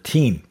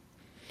 13.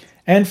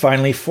 And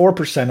finally,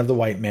 4% of the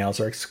white males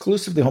are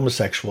exclusively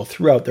homosexual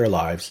throughout their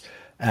lives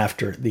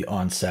after the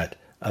onset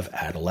of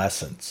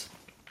adolescence.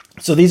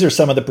 So these are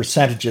some of the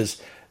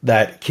percentages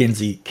that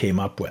Kinsey came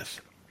up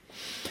with.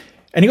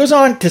 And he goes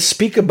on to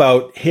speak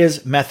about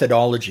his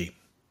methodology.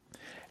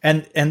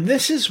 And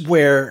this is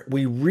where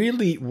we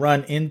really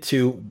run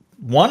into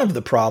one of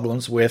the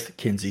problems with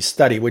Kinsey's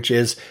study, which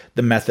is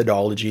the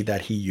methodology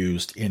that he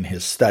used in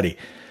his study.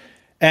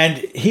 And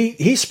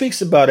he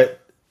speaks about it,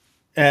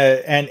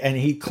 and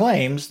he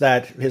claims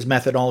that his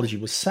methodology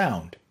was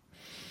sound.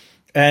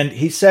 And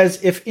he says,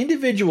 if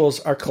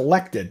individuals are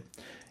collected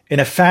in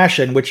a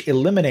fashion which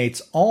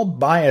eliminates all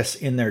bias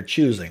in their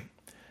choosing,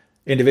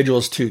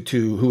 individuals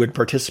who would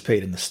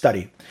participate in the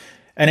study,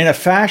 and in a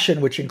fashion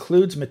which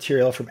includes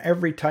material from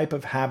every type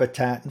of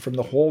habitat and from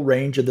the whole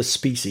range of the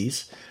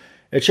species,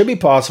 it should be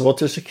possible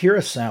to secure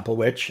a sample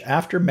which,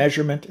 after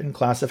measurement and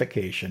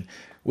classification,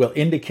 will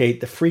indicate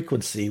the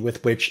frequency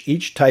with which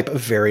each type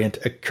of variant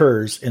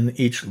occurs in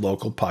each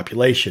local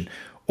population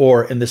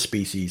or in the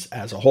species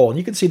as a whole. And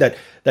you can see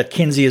that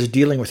Kinsey is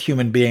dealing with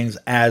human beings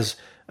as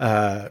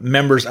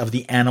members of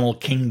the animal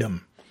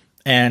kingdom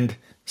and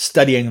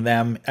studying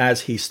them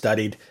as he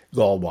studied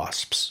gall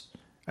wasps,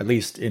 at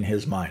least in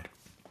his mind.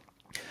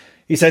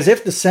 He says,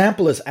 if the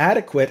sample is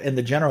adequate, and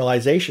the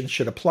generalizations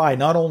should apply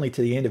not only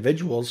to the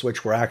individuals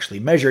which were actually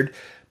measured,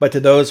 but to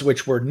those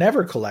which were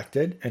never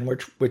collected and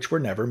which were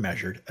never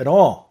measured at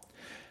all.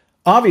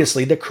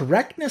 Obviously, the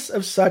correctness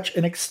of such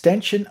an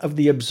extension of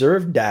the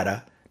observed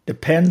data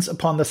depends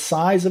upon the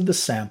size of the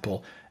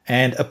sample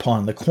and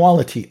upon the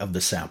quality of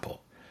the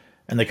sample.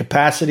 And the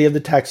capacity of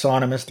the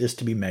taxonomist is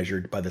to be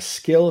measured by the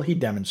skill he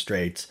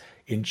demonstrates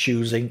in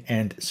choosing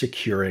and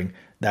securing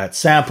that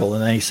sample.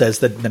 And then he says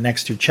that the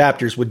next 2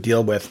 chapters would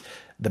deal with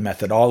the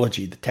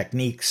methodology, the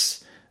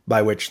techniques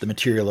by which the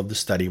material of the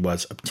study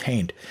was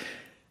obtained.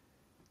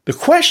 The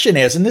question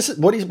is, and this is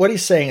what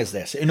he's saying is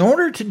this: in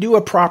order to do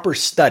a proper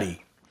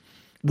study,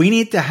 we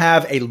need to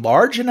have a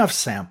large enough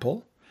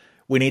sample,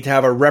 we need to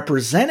have a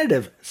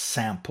representative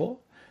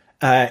sample,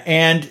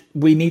 and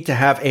we need to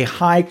have a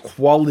high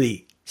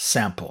quality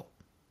sample.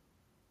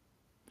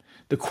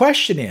 The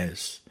question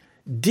is,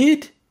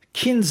 did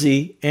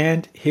Kinsey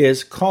and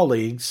his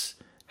colleagues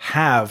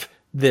have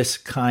this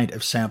kind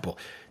of sample?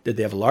 Did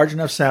they have a large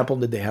enough sample?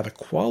 Did they have a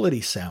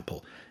quality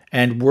sample?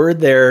 And were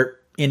there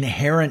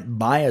inherent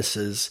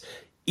biases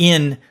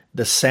in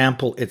the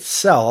sample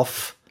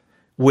itself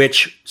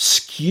which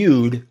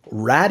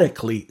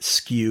radically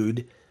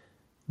skewed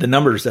the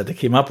numbers that they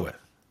came up with?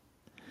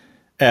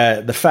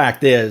 The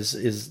fact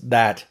is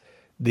that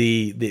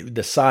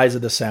the size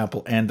of the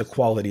sample and the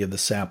quality of the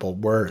sample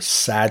were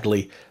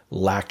sadly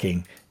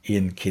lacking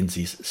in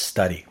Kinsey's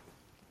study.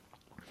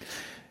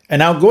 And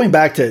now going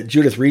back to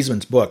Judith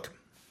Riesman's book,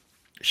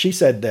 she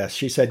said this.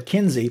 She said,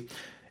 Kinsey,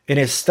 in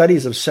his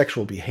studies of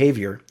sexual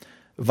behavior,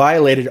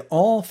 violated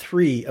all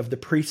 3 of the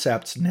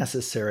precepts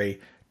necessary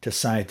to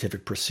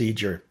scientific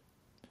procedure.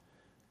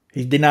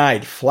 He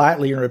denied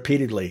flatly and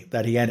repeatedly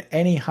that he had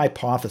any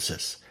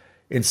hypothesis,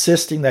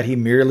 insisting that he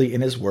merely,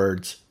 in his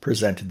words,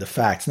 presented the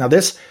facts. Now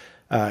this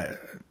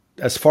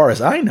as far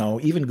as I know,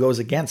 even goes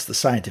against the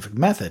scientific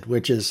method,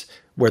 which is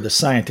where the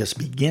scientist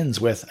begins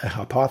with a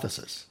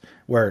hypothesis,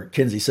 where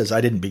Kinsey says,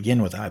 I didn't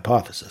begin with a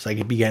hypothesis. I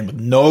began with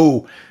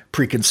no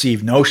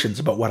preconceived notions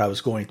about what I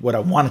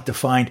wanted to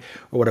find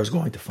or what I was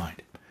going to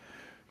find.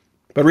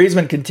 But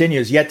Riesman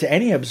continues, yet to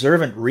any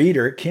observant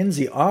reader,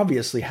 Kinsey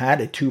obviously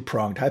had a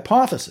two-pronged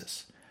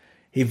hypothesis.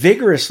 He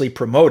vigorously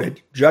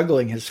promoted,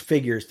 juggling his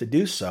figures to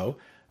do so,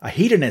 a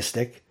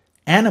hedonistic,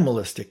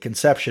 animalistic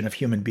conception of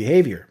human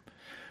behavior,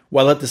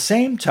 while at the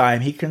same time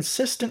he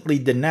consistently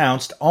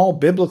denounced all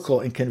biblical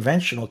and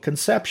conventional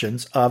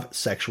conceptions of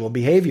sexual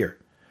behavior.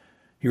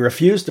 He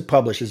refused to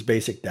publish his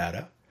basic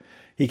data.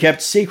 He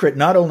kept secret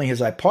not only his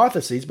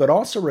hypotheses, but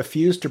also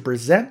refused to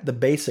present the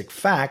basic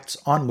facts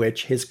on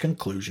which his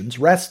conclusions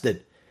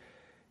rested.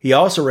 He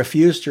also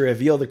refused to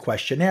reveal the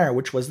questionnaire,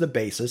 which was the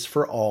basis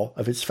for all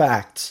of his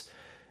facts.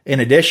 In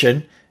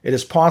addition, it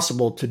is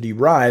possible to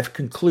derive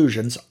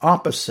conclusions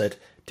opposite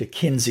to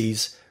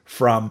Kinsey's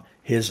from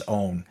his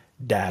own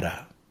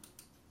data.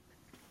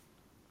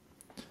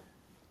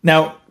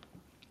 Now,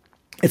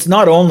 it's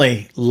not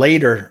only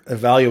later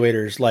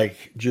evaluators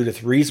like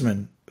Judith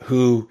Riesman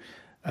who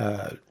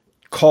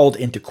called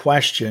into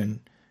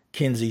question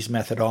Kinsey's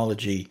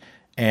methodology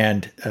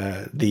and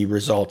the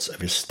results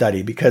of his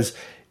study, because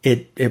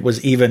it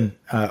was even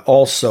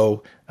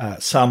also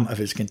some of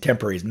his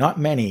contemporaries, not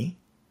many,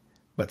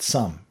 but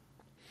some.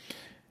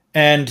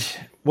 And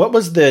what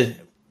was the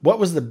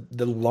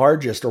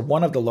largest, or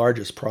one of the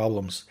largest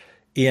problems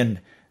in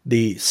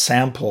the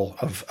sample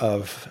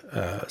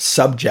of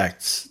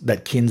subjects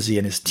that Kinsey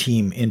and his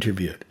team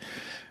interviewed?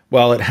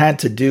 Well, it had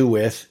to do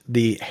with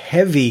the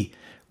heavy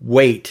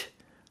weight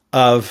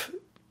of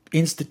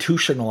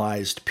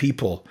institutionalized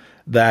people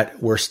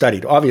that were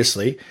studied.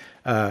 Obviously,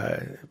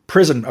 a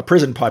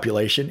prison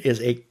population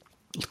is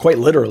quite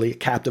literally a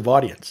captive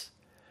audience.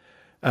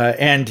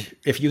 And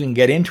if you can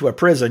get into a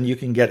prison, you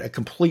can get a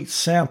complete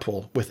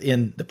sample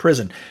within the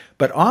prison.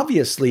 But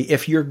obviously,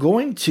 if you're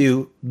going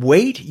to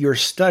weight your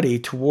study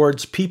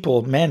towards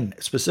people, men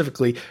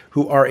specifically,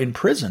 who are in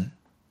prison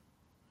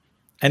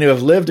and who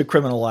have lived a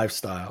criminal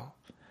lifestyle,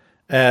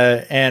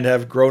 and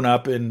have grown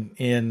up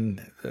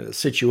in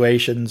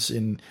situations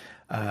in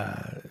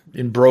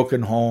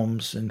broken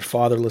homes, in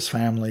fatherless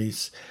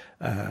families,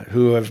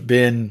 who have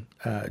been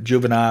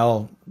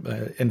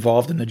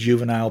involved in the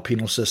juvenile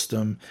penal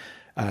system,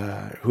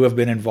 who have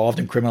been involved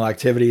in criminal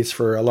activities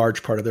for a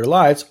large part of their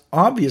lives,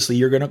 obviously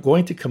you're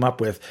going to come up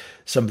with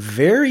some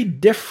very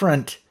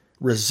different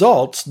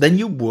results than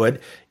you would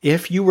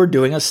if you were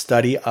doing a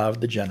study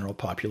of the general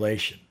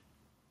population.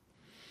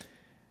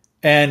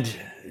 And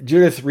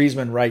Judith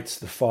Riesman writes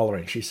the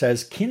following. She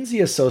says,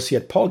 Kinsey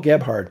associate Paul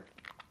Gebhard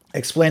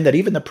explained that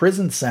even the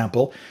prison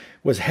sample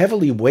was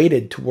heavily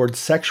weighted towards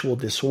sexual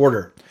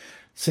disorder,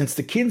 since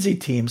the Kinsey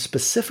team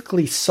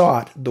specifically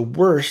sought the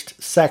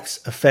worst sex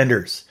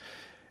offenders.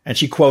 And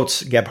she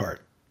quotes Gebhard.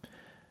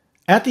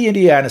 At the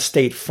Indiana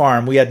State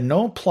Farm, we had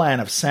no plan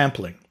of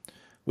sampling.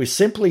 We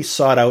simply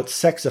sought out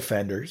sex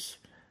offenders,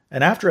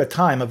 and after a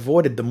time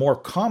avoided the more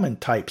common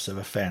types of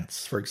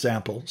offense, for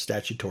example,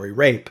 statutory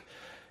rape,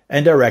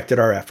 and directed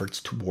our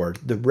efforts toward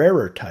the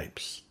rarer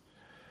types.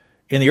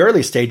 In the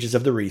early stages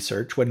of the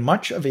research, when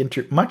much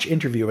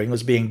interviewing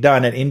was being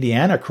done at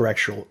Indiana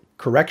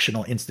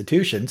correctional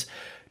institutions,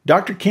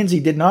 Dr. Kinsey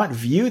did not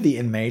view the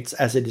inmates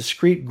as a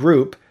discrete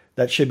group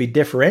that should be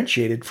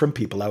differentiated from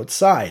people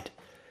outside.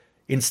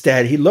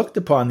 Instead, he looked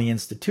upon the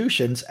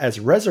institutions as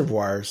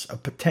reservoirs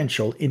of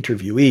potential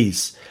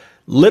interviewees,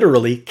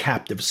 literally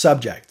captive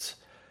subjects.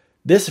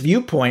 This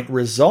viewpoint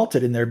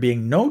resulted in there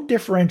being no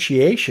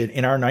differentiation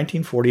in our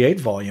 1948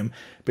 volume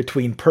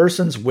between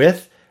persons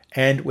with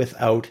and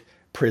without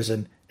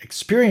prison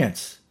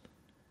experience.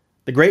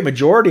 The great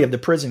majority of the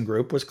prison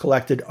group was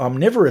collected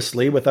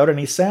omnivorously without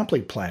any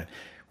sampling plan.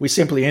 We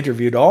simply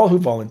interviewed all who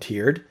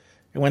volunteered,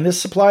 and when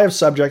this supply of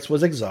subjects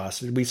was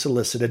exhausted, we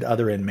solicited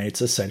other inmates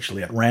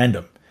essentially at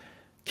random.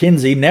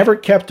 Kinsey never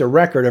kept a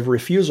record of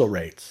refusal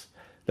rates,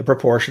 the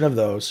proportion of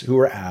those who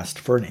were asked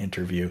for an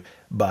interview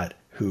but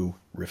who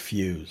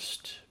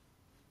refused.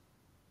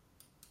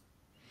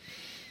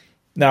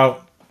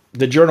 Now,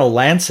 the journal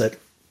Lancet,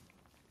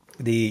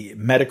 the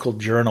medical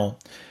journal,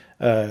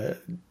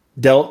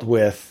 dealt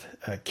with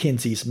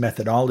Kinsey's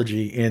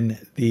methodology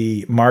in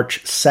the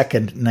March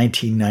 2nd,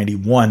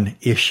 1991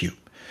 issue.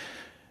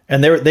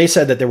 And they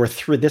said that there were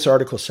this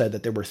article said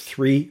that there were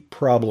three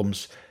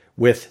problems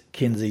with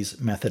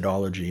Kinsey's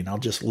methodology. And I'll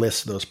just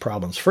list those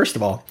problems. First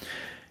of all,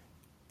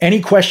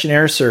 any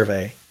questionnaire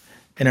survey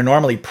in a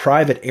normally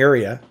private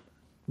area,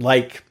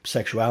 like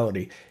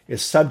sexuality,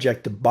 is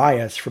subject to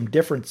bias from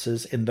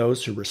differences in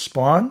those who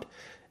respond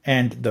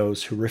and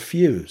those who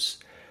refuse.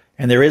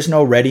 And there is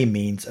no ready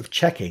means of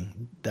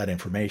checking that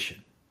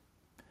information.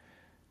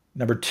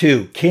 Number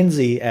two,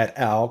 Kinsey et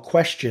al.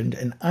 Questioned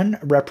an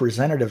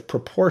unrepresentative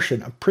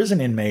proportion of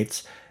prison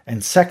inmates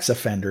and sex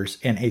offenders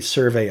in a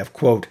survey of,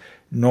 quote,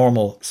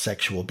 normal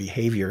sexual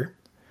behavior.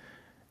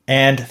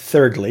 And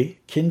thirdly,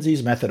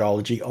 Kinsey's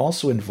methodology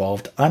also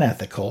involved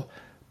unethical,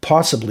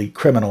 possibly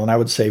criminal, and I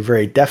would say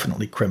very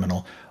definitely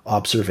criminal,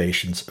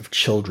 observations of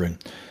children.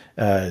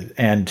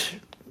 And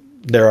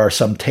there are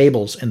some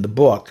tables in the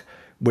book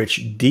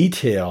which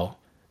detail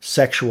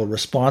sexual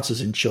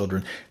responses in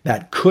children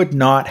that could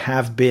not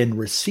have been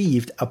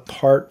received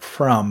apart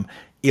from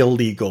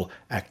illegal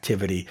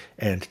activity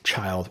and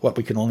what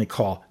we can only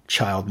call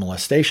child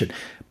molestation.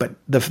 But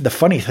the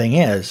funny thing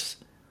is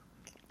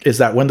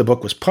that when the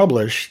book was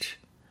published,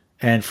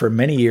 and for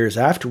many years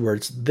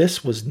afterwards,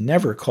 this was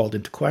never called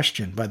into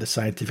question by the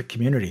scientific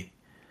community,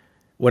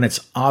 when it's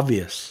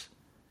obvious.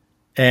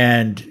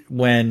 And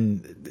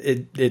when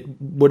it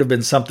would have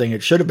been something,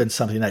 it should have been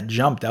something that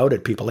jumped out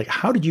at people. Like,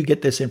 how did you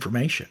get this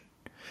information?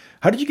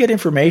 How did you get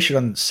information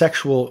on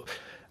sexual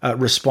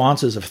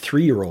responses of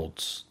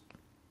 3-year-olds,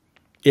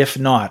 if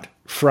not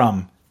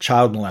from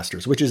child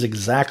molesters, which is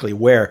exactly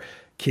where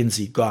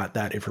Kinsey got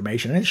that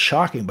information. And it's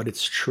shocking, but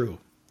it's true.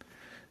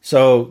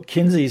 So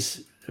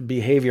Kinsey's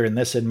behavior in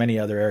this and many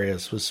other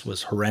areas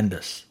was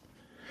horrendous.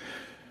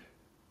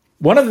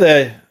 One of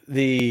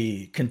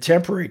the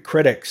contemporary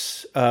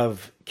critics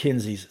of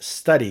Kinsey's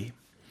study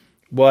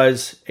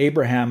was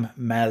Abraham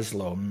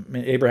Maslow.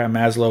 Abraham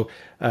Maslow,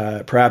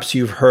 perhaps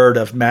you've heard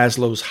of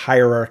Maslow's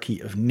hierarchy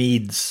of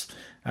needs.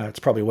 It's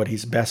probably what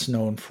he's best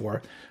known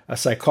for, a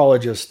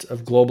psychologist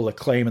of global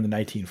acclaim in the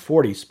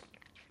 1940s.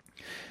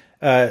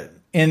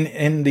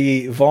 In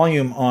the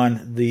volume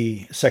on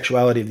the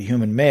sexuality of the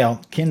human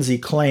male, Kinsey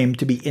claimed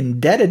to be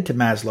indebted to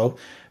Maslow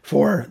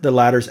for the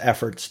latter's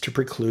efforts to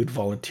preclude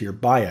volunteer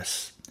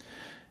bias.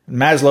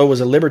 Maslow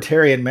was a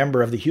libertarian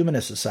member of the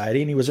Humanist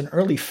Society, and he was an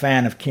early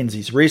fan of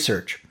Kinsey's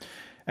research.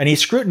 And he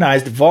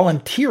scrutinized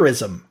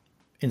volunteerism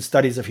in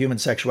studies of human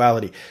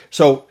sexuality.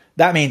 So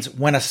that means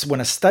when a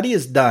study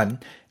is done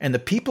and the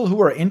people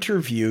who are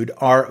interviewed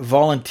are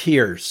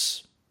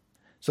volunteers.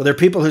 So there are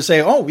people who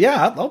say, oh,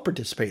 yeah, I'll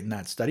participate in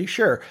that study.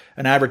 Sure.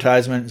 An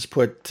advertisement is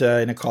put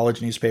in a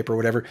college newspaper or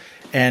whatever.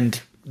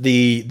 And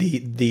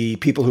the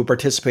people who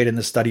participate in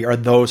the study are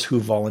those who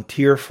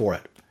volunteer for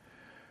it.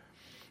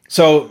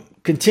 So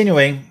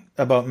continuing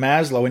about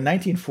Maslow, in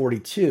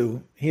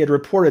 1942, he had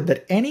reported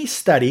that any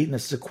study, and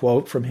this is a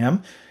quote from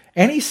him,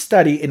 any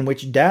study in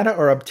which data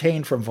are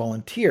obtained from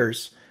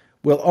volunteers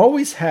will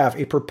always have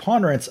a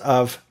preponderance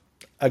of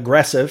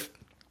aggressive,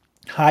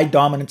 high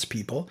dominance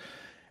people,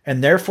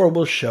 and therefore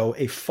will show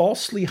a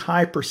falsely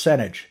high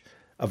percentage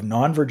of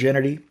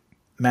non-virginity,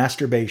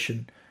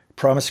 masturbation,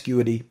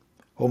 promiscuity,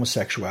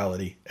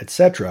 homosexuality,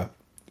 etc.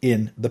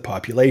 in the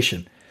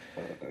population.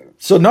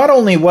 So not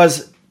only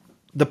was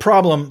the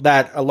problem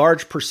that a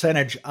large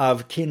percentage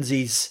of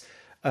Kinsey's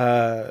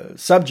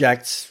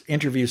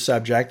interview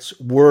subjects,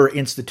 were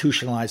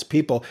institutionalized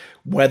people,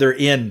 whether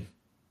in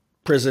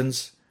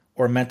prisons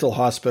or mental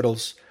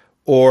hospitals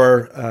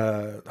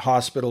or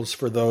hospitals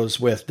for those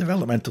with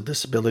developmental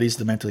disabilities,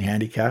 the mentally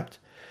handicapped.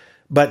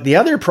 But the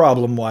other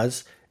problem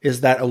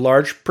is that a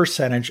large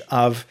percentage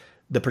of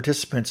the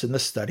participants in the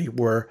study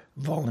were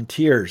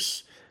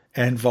volunteers.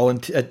 And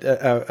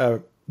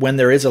when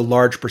there is a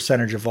large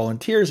percentage of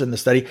volunteers in the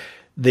study,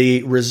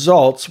 the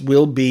results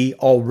will be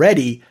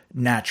already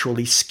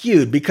naturally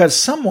skewed, because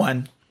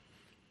someone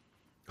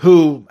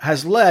who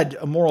has led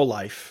a moral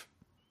life,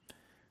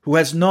 who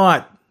has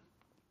not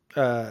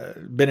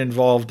been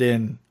involved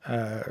in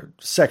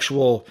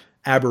sexual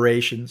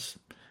aberrations,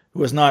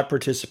 who has not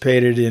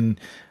participated in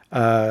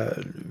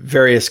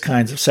various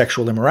kinds of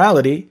sexual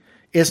immorality,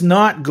 is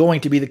not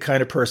going to be the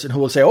kind of person who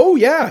will say, oh,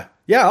 yeah,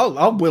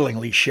 I'll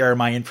willingly share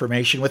my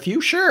information with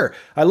you. Sure,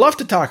 I love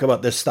to talk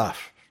about this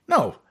stuff.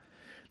 No.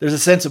 There's a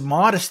sense of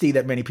modesty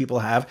that many people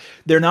have.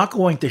 They're not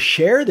going to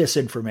share this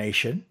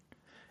information,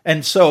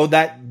 and so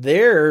that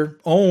their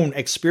own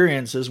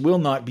experiences will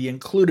not be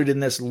included in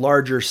this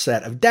larger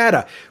set of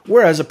data.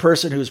 Whereas a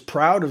person who's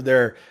proud of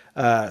their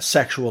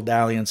sexual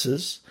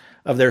dalliances,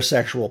 of their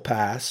sexual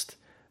past,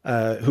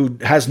 who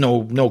has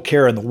no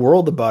care in the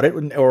world about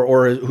it,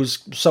 or who's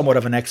somewhat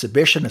of an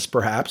exhibitionist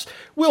perhaps,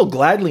 will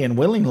gladly and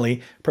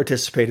willingly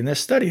participate in this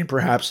study and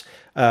perhaps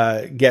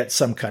get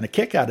some kind of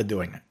kick out of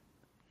doing it.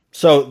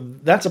 So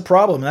that's a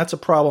problem. That's a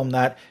problem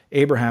that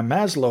Abraham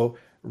Maslow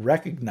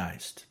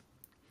recognized.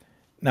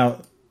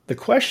 Now, the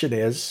question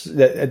is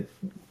that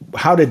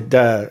how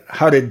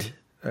did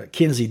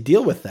Kinsey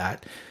deal with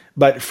that?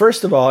 But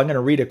first of all, I'm going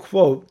to read a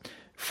quote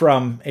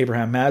from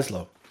Abraham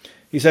Maslow.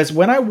 He says,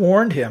 "When I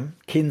warned him,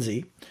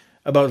 Kinsey,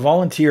 about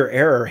volunteer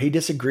error, he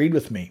disagreed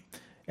with me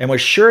and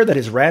was sure that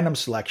his random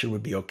selection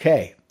would be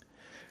okay.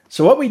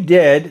 So what we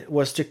did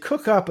was to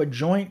cook up a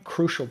joint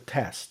crucial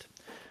test.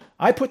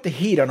 I put the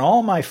heat on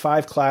all my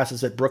 5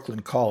 classes at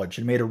Brooklyn College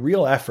and made a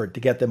real effort to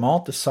get them all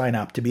to sign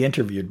up to be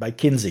interviewed by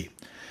Kinsey.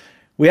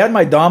 We had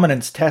my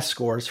dominance test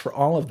scores for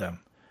all of them,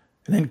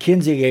 and then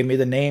Kinsey gave me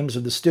the names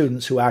of the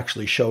students who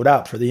actually showed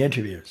up for the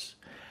interviews.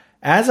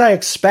 As I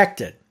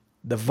expected,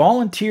 the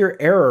volunteer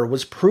error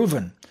was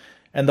proven,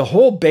 and the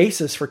whole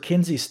basis for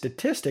Kinsey's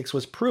statistics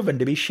was proven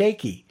to be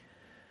shaky.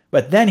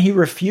 But then he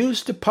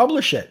refused to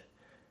publish it,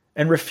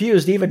 and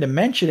refused even to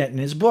mention it in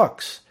his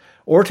books,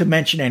 or to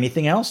mention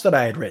anything else that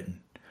I had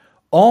written.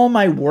 All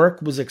my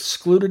work was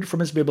excluded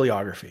from his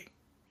bibliography.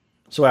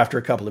 So after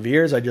a couple of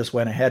years, I just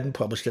went ahead and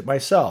published it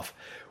myself.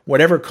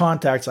 Whatever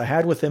contacts I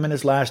had with him in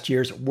his last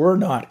years were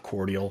not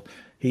cordial.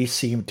 He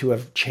seemed to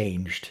have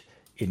changed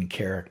in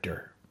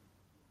character.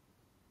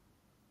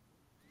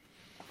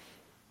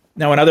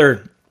 Now,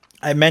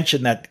 I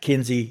mentioned that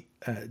Kinsey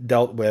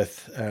dealt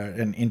with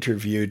and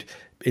interviewed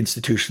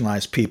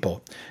institutionalized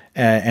people,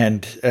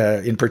 and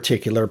in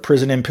particular,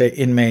 prison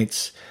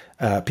inmates,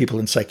 people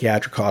in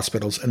psychiatric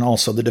hospitals, and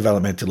also the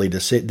developmentally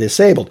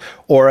disabled,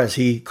 or as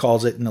he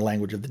calls it in the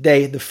language of the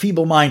day, the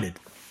feeble-minded.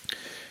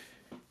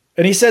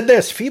 And he said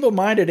this: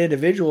 feeble-minded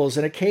individuals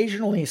and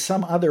occasionally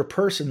some other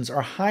persons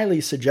are highly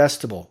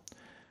suggestible.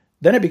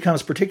 Then it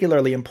becomes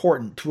particularly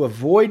important to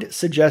avoid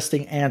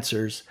suggesting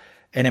answers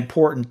and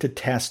important to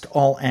test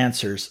all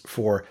answers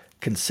for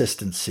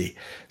consistency.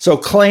 So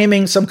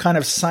claiming some kind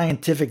of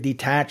scientific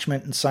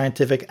detachment and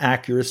scientific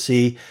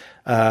accuracy,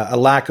 a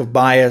lack of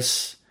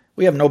bias.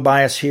 We have no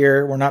bias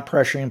here. We're not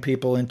pressuring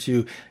people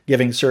into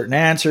giving certain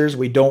answers.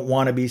 We don't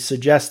want to be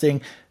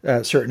suggesting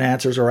certain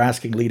answers or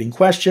asking leading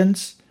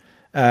questions.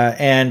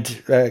 And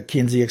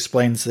Kinsey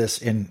explains this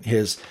in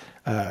his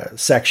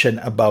section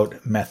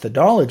about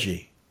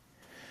methodology.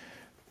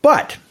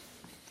 But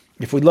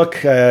if we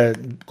look,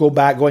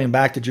 going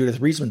back to Judith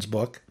Reisman's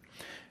book,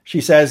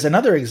 she says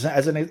another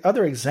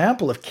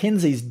example of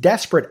Kinsey's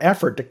desperate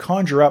effort to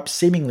conjure up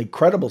seemingly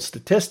credible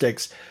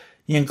statistics,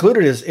 he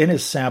included in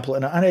his sample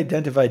an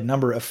unidentified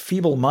number of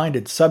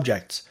feeble-minded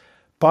subjects,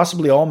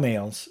 possibly all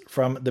males,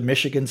 from the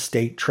Michigan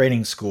State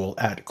Training School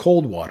at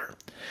Coldwater.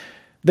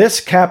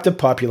 This captive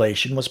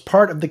population was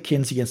part of the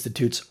Kinsey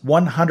Institute's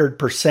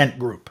 100%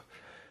 group,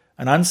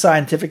 an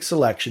unscientific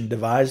selection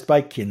devised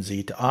by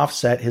Kinsey to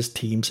offset his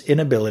team's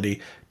inability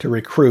to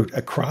recruit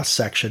a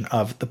cross-section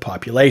of the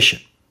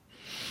population.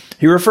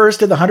 He refers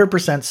to the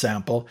 100%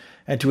 sample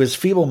and to his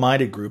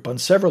feeble-minded group on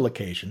several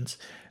occasions,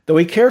 though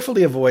he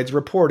carefully avoids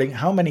reporting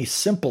how many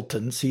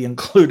simpletons he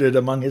included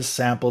among his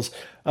samples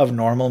of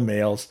normal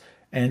males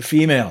and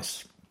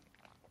females.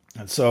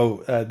 And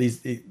so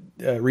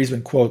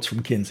Reisman quotes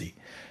from Kinsey: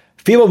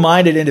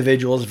 feeble-minded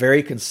individuals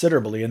vary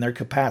considerably in their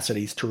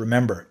capacities to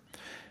remember.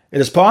 It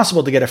is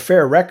possible to get a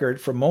fair record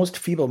from most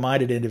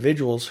feeble-minded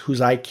individuals whose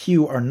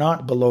IQ are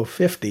not below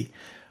 50,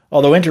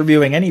 although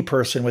interviewing any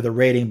person with a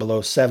rating below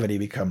 70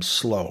 becomes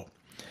slow.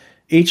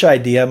 Each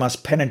idea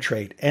must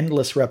penetrate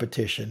endless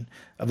repetition,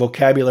 a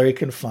vocabulary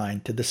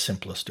confined to the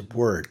simplest of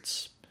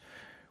words.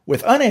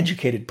 With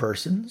uneducated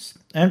persons,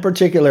 and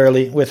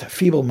particularly with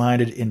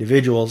feeble-minded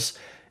individuals,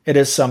 it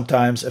is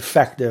sometimes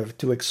effective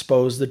to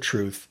expose the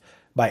truth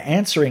by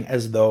answering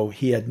as though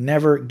he had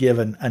never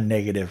given a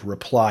negative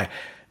reply.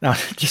 Now,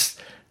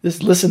 just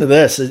listen to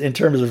this in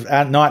terms of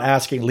not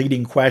asking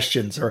leading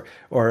questions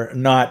or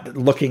not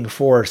looking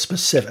for a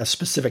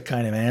specific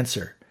kind of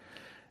answer.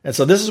 And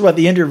so this is what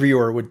the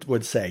interviewer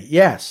would say.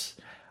 Yes,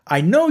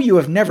 I know you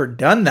have never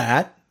done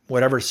that,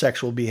 whatever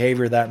sexual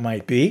behavior that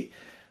might be,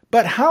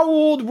 but how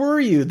old were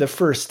you the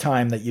first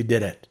time that you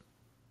did it?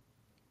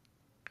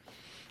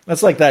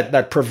 That's like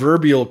that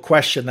proverbial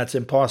question that's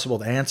impossible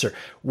to answer.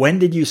 When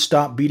did you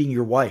stop beating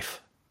your wife?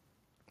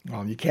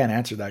 Well, you can't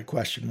answer that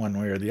question one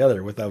way or the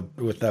other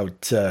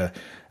without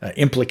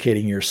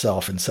implicating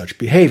yourself in such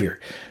behavior.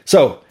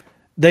 So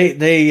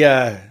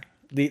the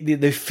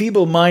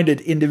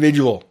feeble-minded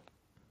individual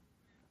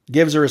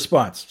gives a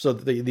response. So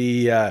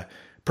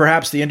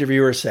perhaps the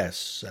interviewer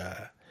says,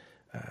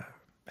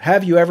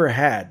 "Have you ever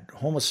had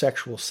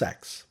homosexual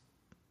sex?"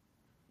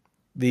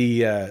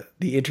 The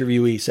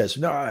interviewee says,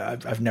 "No,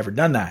 I've never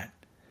done that."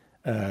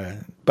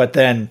 But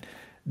then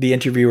the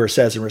interviewer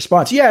says in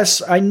response,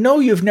 "Yes, I know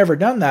you've never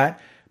done that,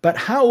 but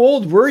how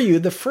old were you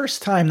the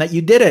first time that you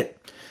did it?"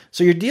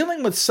 So you're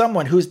dealing with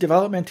someone who's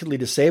developmentally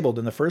disabled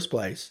in the first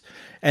place,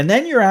 and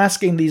then you're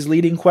asking these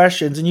leading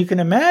questions, and you can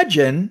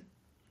imagine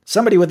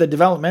somebody with a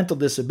developmental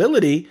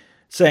disability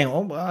saying, "Oh,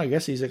 well, I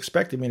guess he's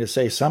expecting me to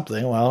say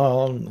something. Well,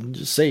 I'll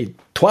just say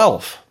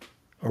 12,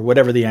 or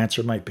whatever the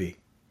answer might be."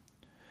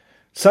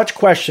 Such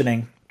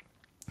questioning,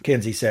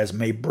 Kinsey says,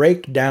 may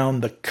break down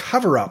the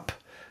cover-up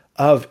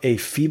of a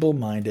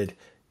feeble-minded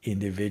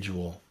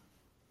individual.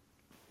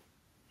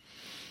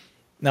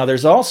 Now,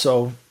 there's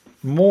also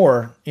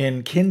more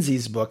in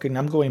Kinsey's book, and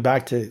I'm going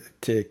back to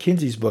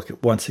Kinsey's book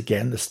once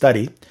again, the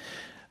study,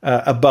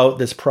 about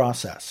this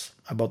process,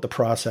 about the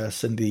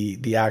process and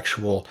the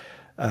actual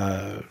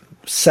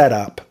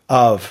setup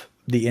of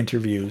the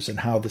interviews and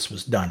how this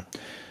was done.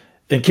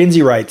 And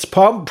Kinsey writes,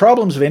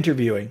 problems of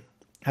interviewing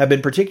have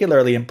been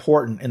particularly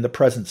important in the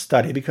present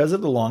study because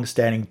of the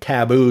long-standing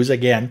taboos,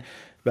 again,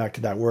 back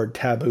to that word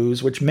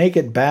taboos, which make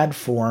it bad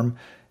form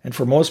and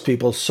for most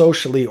people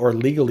socially or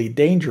legally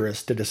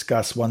dangerous to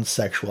discuss one's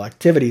sexual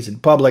activities in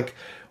public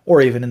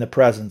or even in the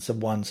presence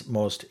of one's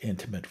most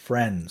intimate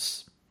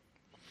friends.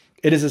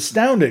 It is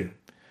astounding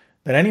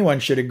that anyone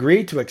should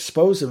agree to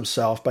expose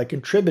himself by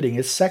contributing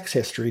his sex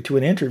history to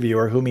an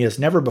interviewer whom he has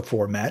never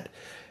before met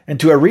and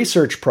to a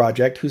research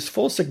project whose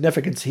full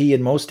significance he,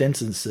 in most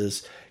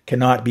instances,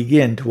 cannot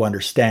begin to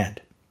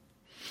understand.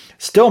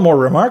 Still more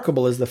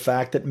remarkable is the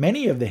fact that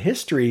many of the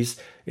histories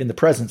in the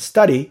present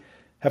study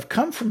have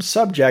come from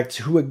subjects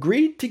who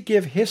agreed to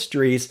give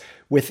histories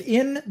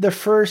within the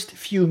first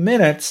few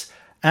minutes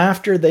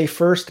after they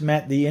first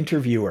met the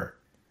interviewer.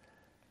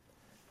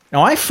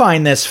 Now, I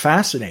find this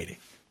fascinating,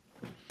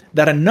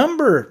 that a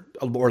number,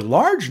 or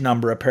large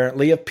number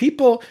apparently, of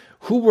people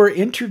who were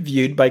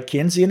interviewed by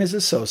Kinsey and his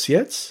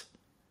associates,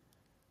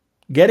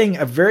 getting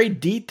a very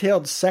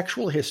detailed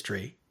sexual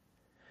history,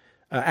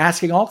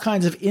 asking all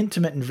kinds of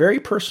intimate and very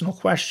personal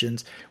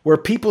questions, were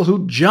people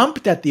who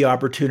jumped at the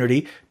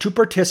opportunity to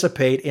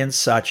participate in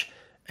such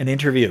an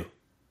interview.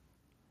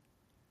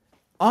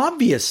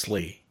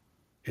 Obviously,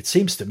 it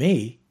seems to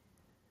me,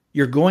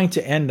 you're going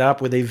to end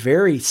up with a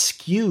very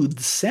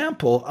skewed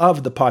sample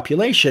of the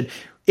population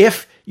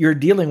if you're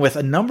dealing with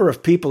a number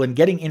of people and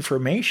getting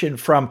information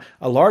from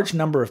a large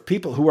number of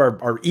people who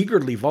are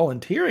eagerly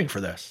volunteering for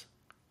this.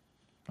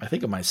 I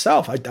think of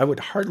myself, I would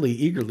hardly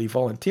eagerly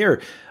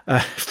volunteer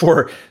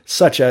for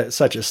such a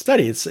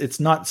study. It's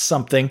not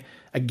something,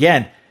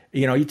 again,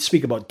 you'd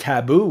speak about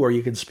taboo, or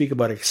you can speak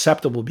about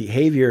acceptable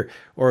behavior,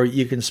 or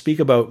you can speak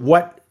about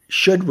what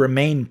should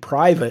remain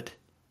private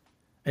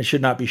and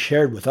should not be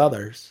shared with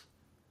others.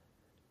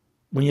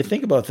 When you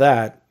think about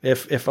that,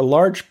 if a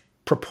large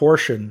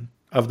proportion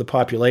of the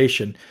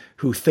population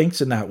who thinks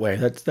in that way,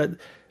 that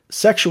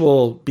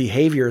sexual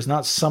behavior is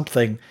not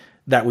something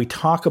that we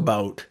talk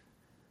about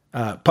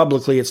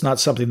publicly. It's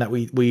not something that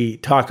we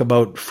talk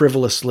about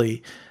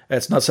frivolously.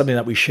 It's not something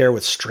that we share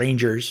with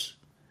strangers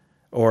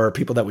or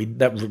people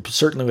that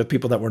certainly with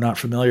people that we're not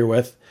familiar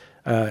with.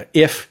 And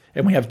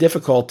we have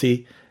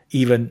difficulty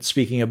even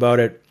speaking about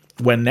it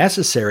when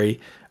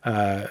necessary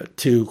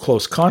to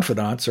close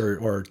confidants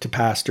or to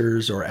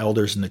pastors or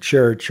elders in the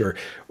church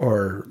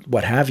or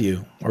what have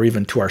you, or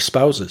even to our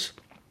spouses.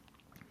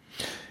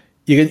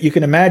 You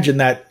can imagine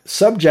that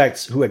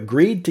subjects who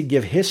agreed to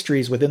give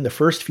histories within the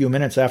first few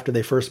minutes after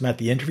they first met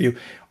the interview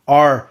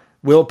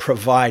will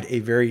provide a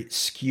very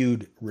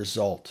skewed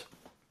result.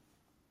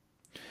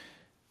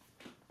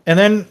 And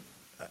then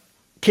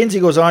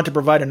Kinsey goes on to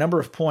provide a number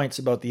of points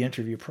about the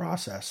interview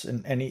process.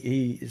 And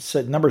he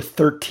said number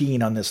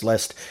 13 on this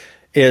list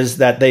is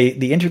that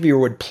the interviewer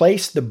would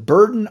place the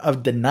burden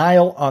of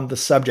denial on the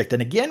subject.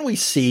 And again, we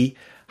see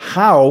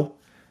how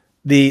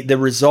the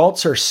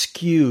results are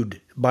skewed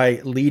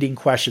by leading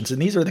questions. And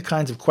these are the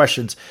kinds of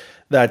questions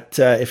that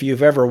if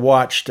you've ever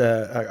watched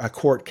a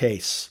court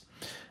case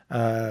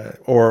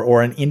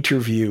or an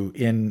interview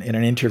in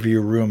an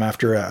interview room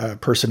after a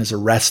person is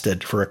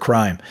arrested for a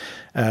crime,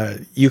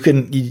 you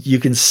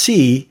can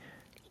see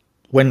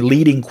when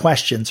leading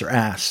questions are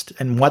asked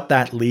and what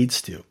that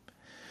leads to.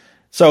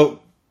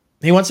 So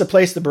he wants to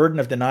place the burden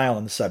of denial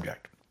on the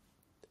subject.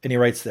 And he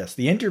writes this: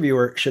 the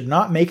interviewer should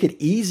not make it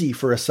easy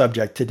for a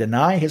subject to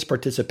deny his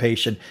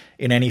participation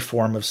in any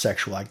form of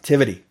sexual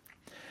activity.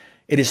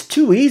 It is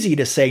too easy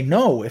to say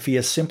no if he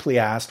is simply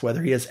asked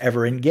whether he has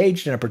ever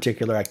engaged in a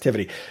particular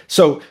activity.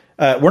 So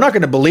we're not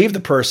going to believe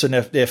the person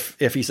if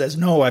he says,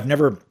 no, I've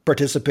never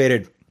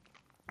participated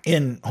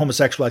in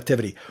homosexual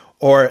activity,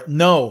 or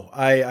no,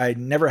 I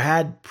never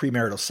had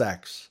premarital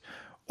sex,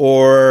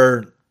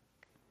 or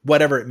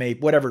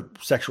whatever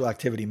sexual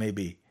activity may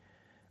be.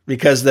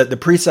 Because the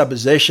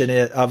presupposition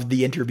of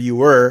the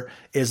interviewer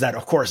is that,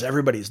 of course,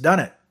 everybody's done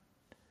it.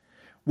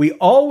 We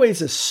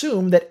always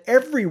assume that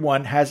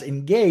everyone has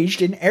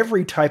engaged in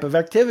every type of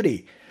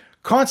activity.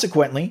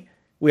 Consequently,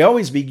 we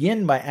always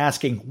begin by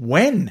asking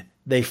when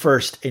they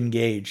first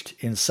engaged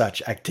in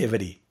such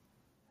activity.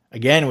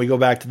 Again, we go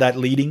back to that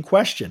leading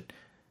question,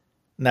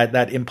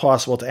 that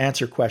impossible to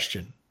answer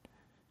question.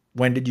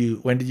 When did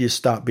you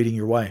stop beating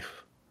your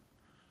wife?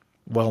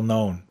 Well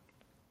known.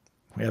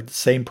 We have the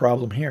same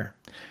problem here.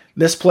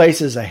 This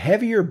places a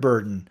heavier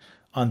burden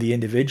on the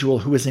individual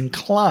who is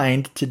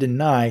inclined to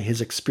deny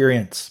his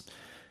experience.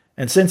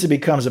 And since it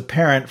becomes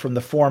apparent from the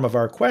form of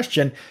our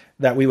question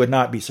that we would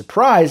not be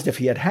surprised if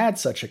he had had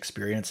such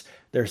experience,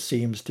 there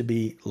seems to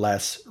be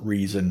less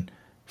reason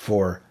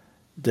for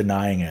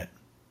denying it.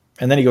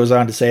 And then he goes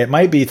on to say, it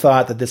might be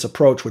thought that this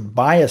approach would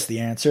bias the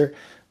answer,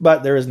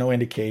 but there is no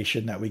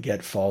indication that we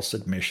get false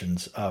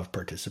admissions of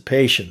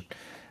participation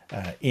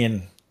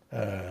in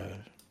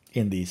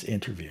these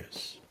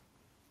interviews.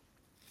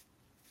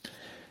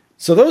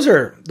 So those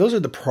are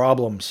the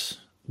problems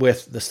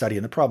with the study,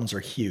 and the problems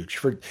are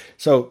huge.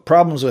 So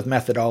problems with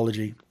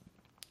methodology,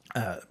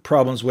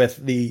 problems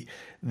with the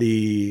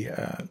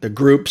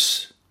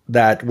groups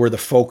that were the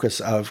focus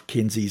of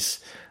Kinsey's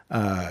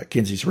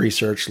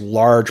research,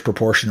 large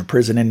proportion of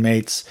prison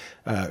inmates,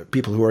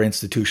 people who are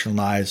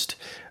institutionalized,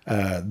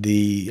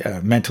 the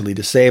mentally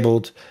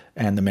disabled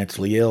and the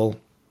mentally ill,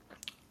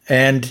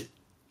 and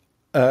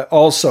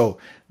also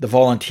the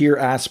volunteer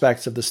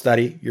aspects of the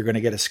study. You're going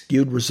to get a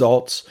skewed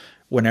results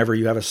whenever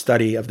you have a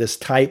study of this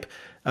type,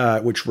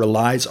 which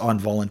relies on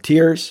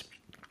volunteers.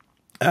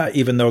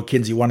 Even though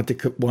Kinsey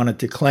wanted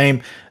to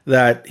claim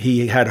that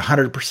he had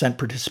 100%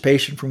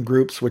 participation from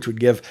groups, which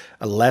would give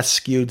a less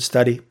skewed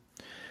study.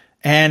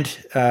 And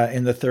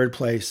in the third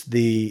place,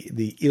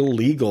 the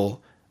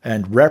illegal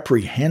and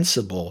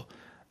reprehensible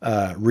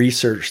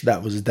research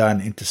that was done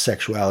into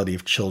sexuality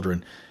of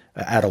children,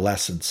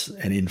 adolescents,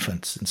 and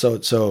infants. And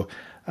so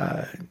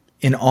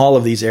in all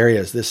of these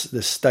areas,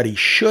 this study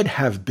should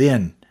have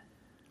been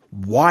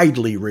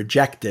widely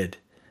rejected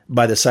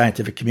by the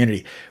scientific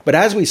community. But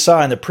as we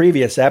saw in the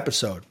previous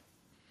episode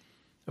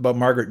about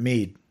Margaret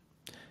Mead,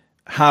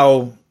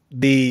 how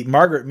the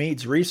Margaret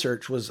Mead's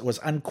research was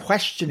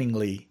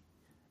unquestioningly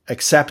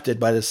accepted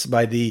by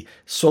the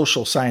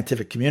social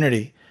scientific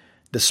community,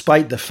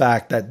 despite the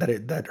fact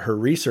that her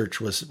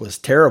research was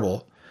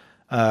terrible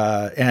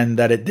and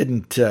that it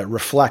didn't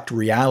reflect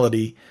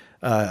reality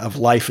of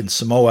life in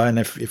Samoa. And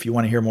if you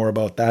want to hear more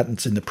about that,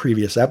 it's in the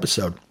previous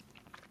episode.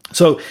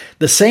 So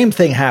the same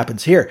thing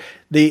happens here.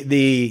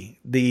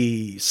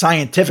 The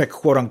scientific,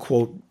 quote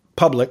unquote,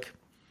 public,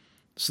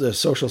 so the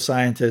social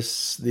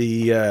scientists,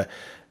 the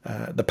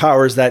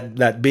powers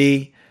that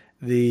be,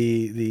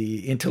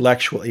 the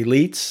intellectual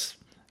elites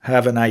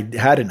had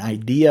an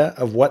idea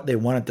of what they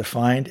wanted to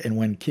find, and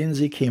when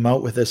Kinsey came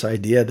out with this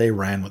idea, they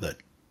ran with it.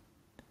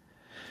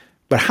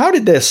 But how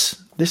did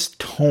this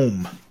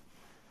tome,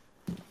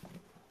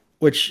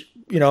 which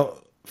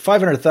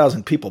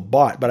 500,000 people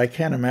bought, but I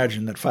can't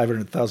imagine that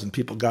 500,000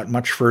 people got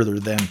much further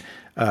than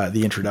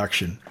the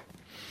introduction.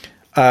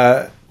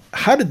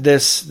 How did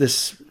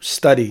this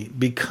study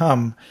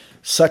become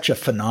such a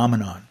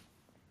phenomenon?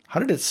 How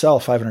did it sell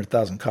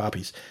 500,000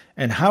 copies?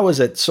 And how is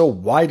it so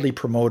widely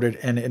promoted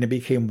and it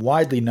became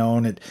widely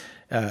known?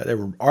 There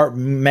were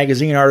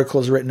magazine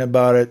articles written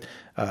about it,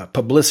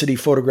 publicity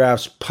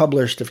photographs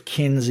published of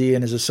Kinsey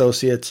and his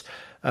associates,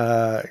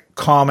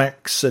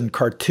 comics and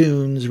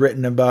cartoons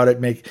written about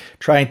it,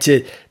 trying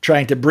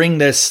to bring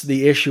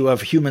the issue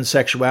of human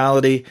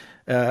sexuality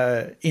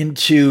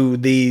into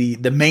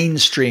the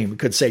mainstream, we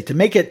could say, to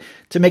make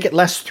it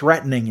less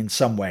threatening in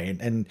some way.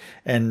 And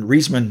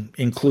Reisman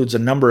includes a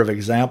number of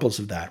examples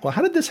of that. Well,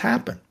 how did this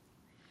happen?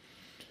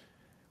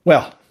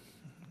 Well,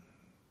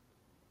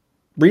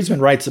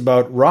 Reisman writes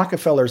about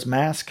Rockefeller's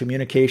mass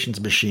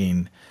communications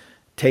machine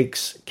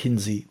takes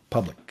Kinsey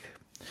public.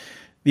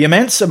 The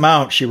immense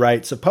amount, she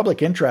writes, of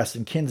public interest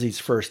in Kinsey's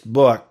first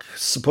book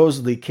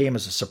supposedly came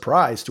as a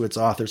surprise to its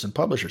authors and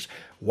publishers.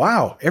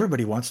 Wow,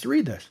 everybody wants to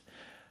read this.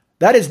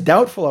 That is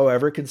doubtful,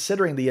 however,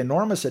 considering the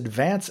enormous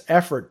advance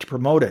effort to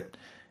promote it,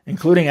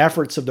 including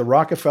efforts of the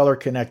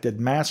Rockefeller-connected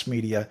mass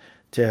media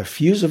to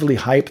effusively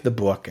hype the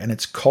book and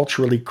its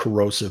culturally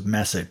corrosive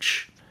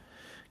message.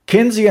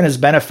 Kinsey and his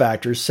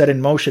benefactors set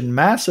in motion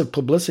massive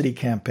publicity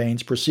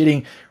campaigns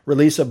preceding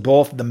release of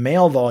both the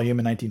male volume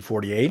in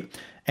 1948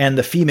 and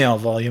the female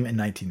volume in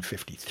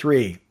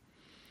 1953.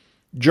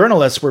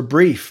 Journalists were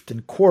briefed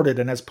and courted,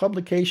 and as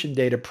publication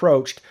date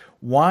approached,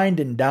 wined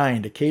and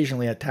dined,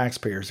 occasionally at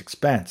taxpayers'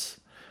 expense.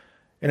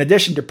 In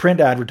addition to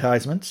print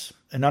advertisements,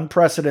 an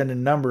unprecedented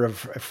number of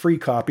free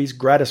copies,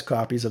 gratis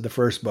copies of the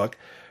first book,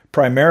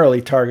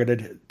 primarily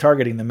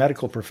targeting the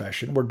medical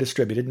profession, were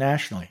distributed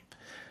nationally.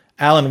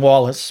 Alan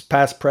Wallace,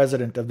 past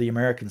president of the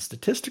American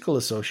Statistical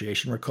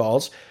Association,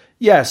 recalls,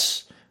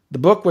 yes, the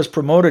book was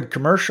promoted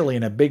commercially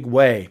in a big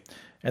way,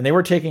 and they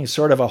were taking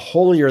sort of a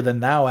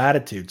holier-than-thou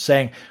attitude,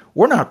 saying,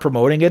 we're not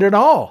promoting it at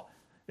all.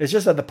 It's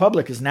just that the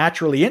public is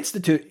naturally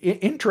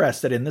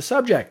interested in the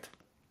subject.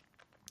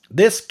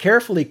 This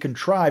carefully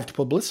contrived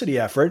publicity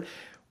effort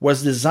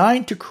was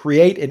designed to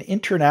create an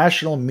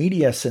international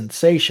media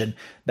sensation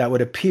that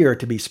would appear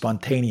to be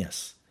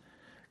spontaneous.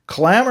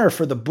 Clamor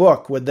for the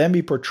book would then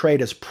be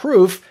portrayed as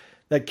proof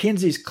that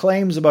Kinsey's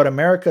claims about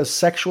America's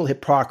sexual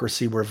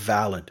hypocrisy were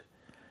valid.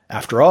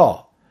 After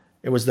all,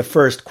 it was the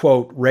first,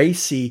 quote,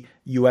 racy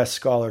U.S.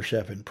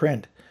 scholarship in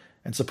print,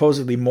 and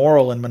supposedly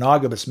moral and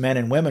monogamous men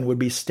and women would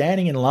be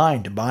standing in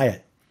line to buy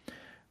it.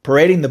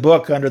 Parading the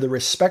book under the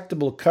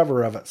respectable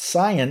cover of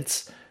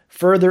Science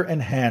further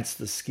enhanced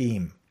the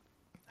scheme.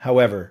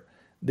 However,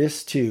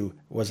 this too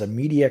was a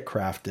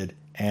media-crafted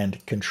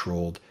and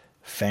controlled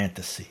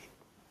fantasy.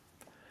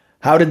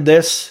 How did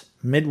this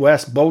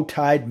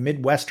bow-tied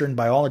Midwestern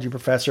biology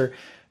professor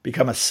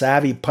become a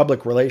savvy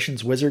public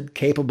relations wizard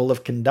capable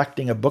of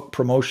conducting a book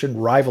promotion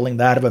rivaling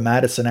that of a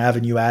Madison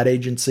Avenue ad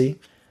agency?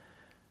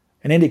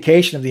 An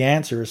indication of the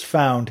answer is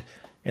found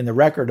in the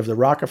record of the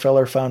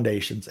Rockefeller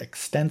Foundation's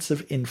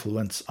extensive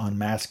influence on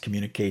mass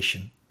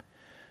communication.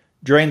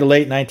 During the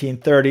late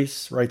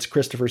 1930s, writes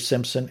Christopher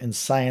Simpson in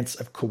Science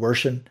of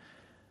Coercion,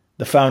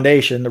 the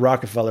foundation, the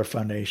Rockefeller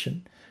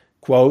Foundation,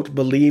 quote,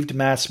 believed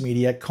mass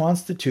media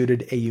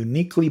constituted a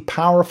uniquely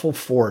powerful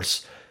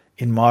force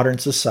in modern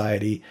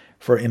society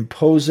for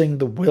imposing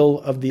the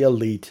will of the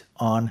elite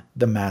on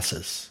the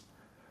masses.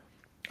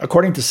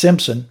 According to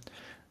Simpson,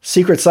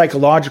 secret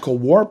psychological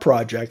war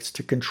projects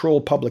to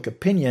control public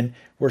opinion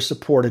were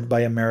supported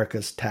by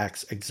America's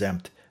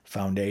tax-exempt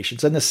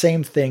foundations. And the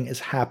same thing is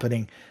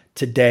happening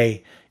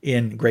today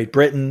in Great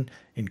Britain,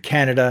 in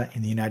Canada,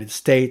 in the United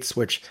States,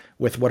 which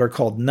with what are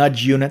called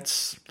nudge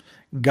units,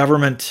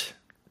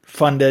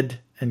 government-funded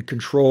and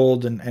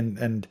controlled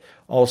and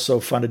also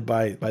funded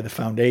by the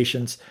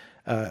foundations,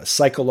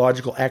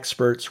 psychological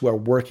experts who are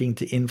working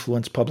to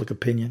influence public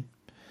opinion.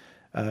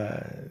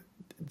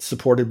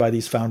 supported by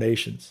these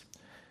foundations.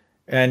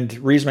 And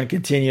Riesman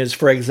continues,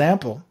 for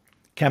example,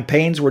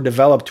 campaigns were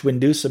developed to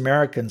induce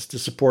Americans to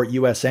support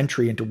U.S.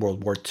 entry into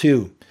World War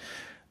II.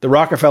 The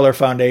Rockefeller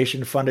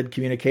Foundation funded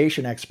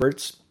communication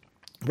experts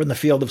from the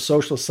field of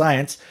social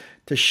science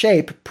to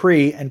shape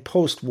pre- and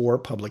post-war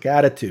public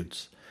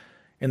attitudes.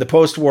 In the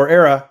post-war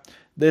era,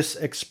 this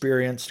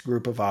experienced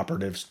group of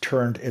operatives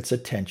turned its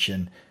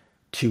attention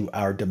to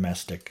our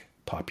domestic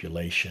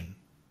population.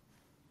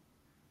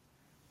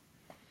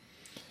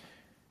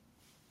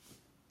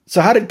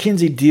 So how did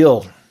Kinsey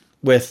deal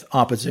with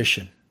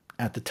opposition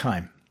at the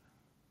time?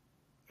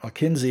 Well,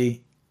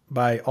 Kinsey,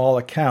 by all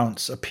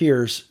accounts,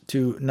 appears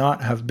to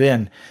not have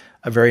been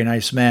a very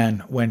nice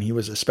man when he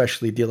was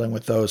especially dealing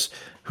with those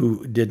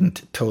who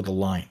didn't toe the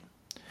line.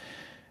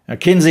 Now,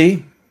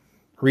 Kinsey,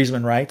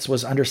 Riesman writes,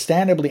 was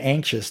understandably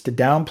anxious to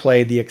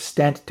downplay the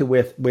extent to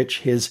which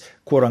his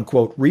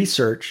quote-unquote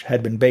research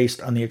had been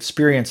based on the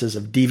experiences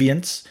of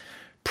deviants,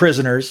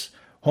 prisoners,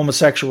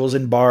 homosexuals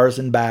in bars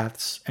and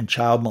baths, and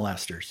child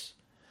molesters.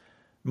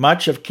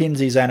 Much of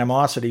Kinsey's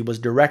animosity was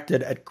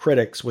directed at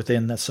critics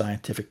within the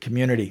scientific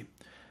community.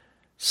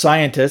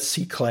 Scientists,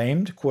 he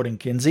claimed, quoting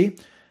Kinsey,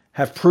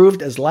 have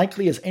proved as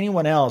likely as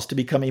anyone else to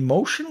become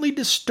emotionally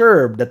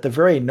disturbed at the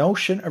very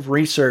notion of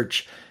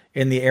research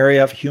in the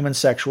area of human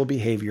sexual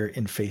behavior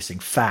in facing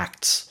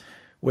facts,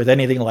 with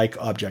anything like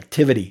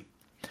objectivity.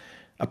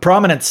 A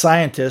prominent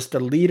scientist, a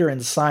leader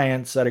in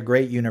science at a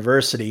great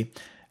university,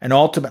 and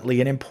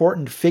ultimately an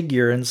important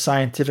figure in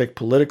scientific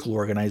political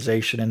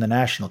organization in the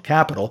national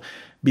capital,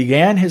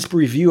 began his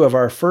review of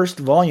our first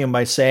volume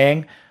by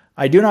saying,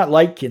 "I do not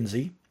like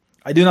Kinsey.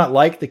 I do not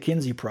like the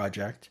Kinsey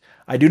Project.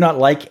 I do not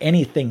like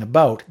anything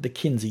about the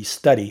Kinsey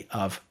study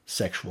of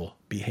sexual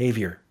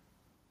behavior."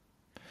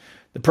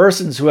 The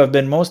persons who have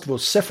been most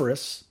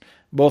vociferous,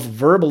 both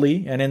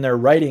verbally and in their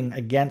writing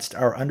against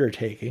our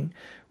undertaking,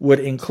 would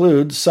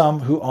include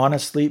some who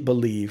honestly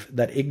believe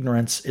that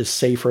ignorance is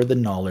safer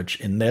than knowledge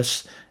in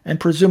this and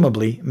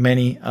presumably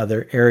many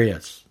other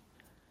areas.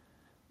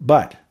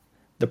 But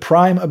the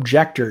prime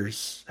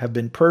objectors have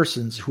been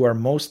persons who are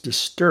most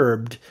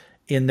disturbed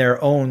in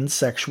their own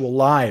sexual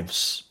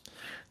lives.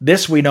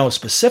 This we know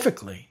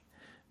specifically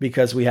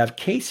because we have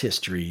case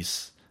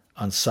histories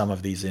on some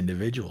of these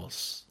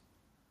individuals.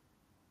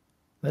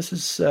 This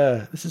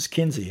is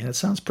Kinsey, and it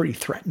sounds pretty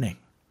threatening.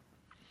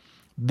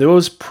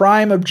 Those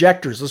prime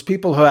objectors, those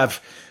people who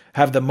have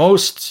the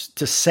most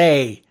to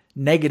say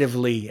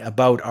negatively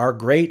about our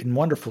great and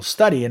wonderful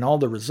study and all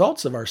the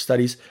results of our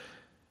studies,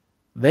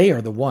 they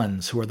are the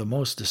ones who are the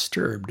most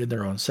disturbed in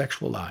their own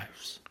sexual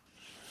lives.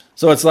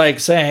 So it's like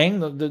saying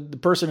the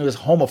person who is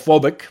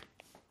homophobic,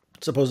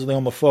 supposedly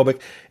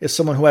homophobic, is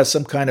someone who has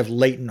some kind of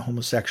latent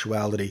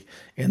homosexuality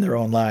in their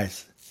own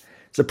lives.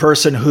 It's a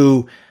person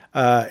who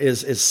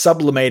is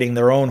sublimating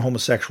their own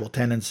homosexual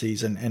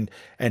tendencies and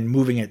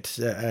moving it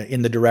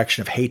in the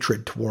direction of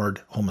hatred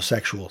toward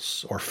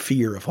homosexuals or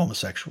fear of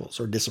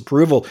homosexuals or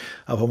disapproval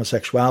of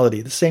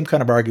homosexuality, the same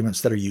kind of arguments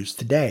that are used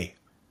today.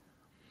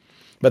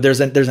 But there's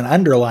an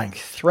underlying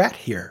threat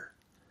here.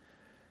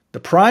 The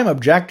prime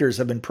objectors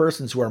have been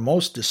persons who are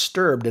most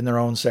disturbed in their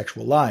own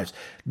sexual lives.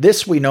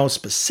 This we know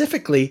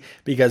specifically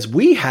because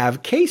we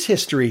have case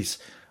histories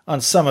on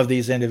some of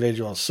these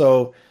individuals.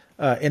 So,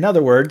 in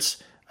other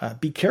words,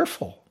 be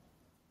careful.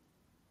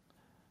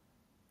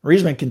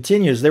 Riesman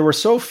continues, there were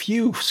so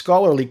few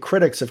scholarly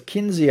critics of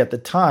Kinsey at the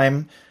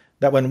time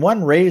that when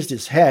one raised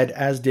his head,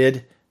 as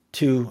did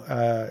two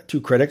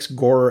critics,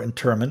 Gorer and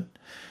Terman,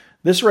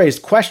 this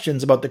raised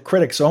questions about the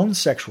critic's own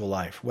sexual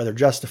life, whether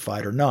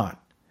justified or not.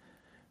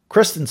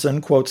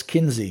 Christensen quotes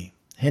Kinsey,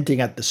 hinting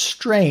at the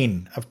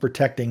strain of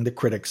protecting the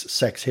critic's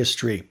sex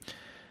history.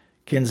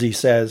 Kinsey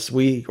says,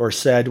 we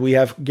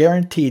have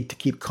guaranteed to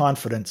keep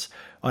confidence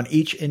on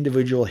each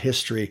individual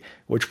history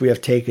which we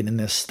have taken in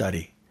this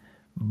study.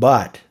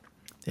 But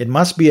it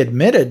must be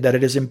admitted that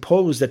it has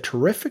imposed a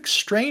terrific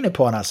strain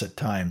upon us at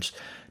times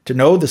to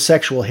know the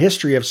sexual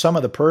history of some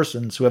of the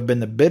persons who have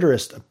been the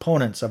bitterest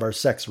opponents of our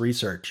sex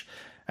research,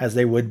 as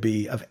they would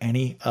be of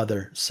any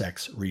other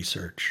sex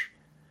research.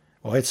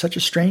 Well, it's such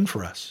a strain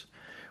for us.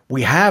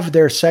 We have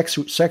their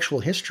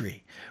sexual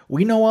history.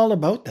 We know all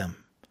about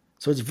them.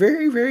 So it's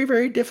very, very,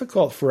 very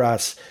difficult for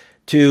us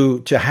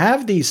to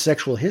have these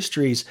sexual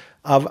histories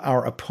of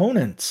our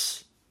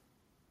opponents.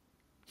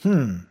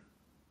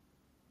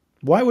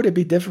 Why would it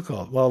be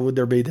difficult? Well, would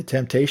there be the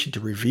temptation to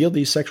reveal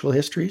these sexual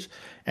histories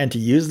and to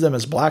use them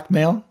as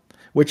blackmail?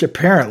 Which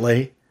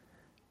apparently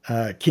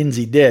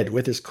Kinsey did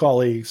with his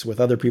colleagues,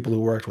 with other people who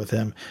worked with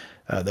him.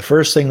 The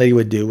first thing that he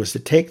would do was to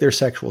take their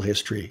sexual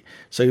history.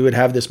 So he would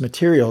have this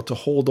material to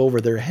hold over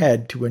their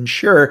head to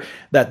ensure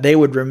that they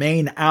would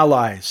remain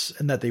allies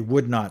and that they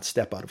would not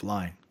step out of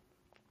line.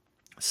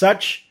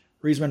 Such,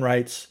 Riesman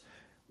writes,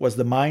 was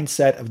the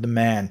mindset of the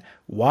man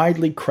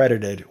widely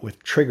credited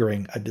with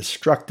triggering a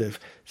destructive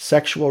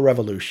sexual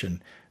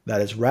revolution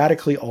that has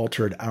radically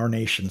altered our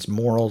nation's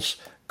morals,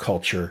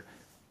 culture,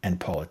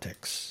 and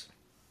politics.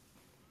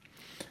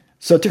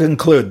 So to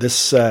conclude,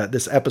 this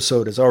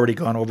episode has already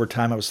gone over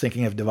time. I was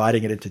thinking of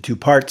dividing it into two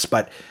parts,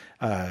 but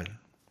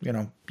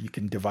You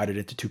can divide it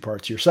into two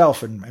parts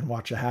yourself and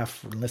watch a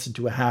half and listen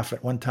to a half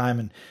at one time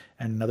and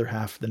another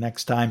half the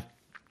next time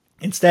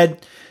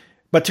instead.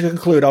 But to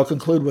conclude, I'll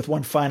conclude with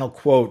one final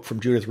quote from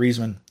Judith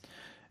Reisman.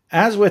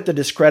 As with the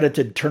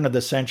discredited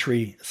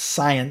turn-of-the-century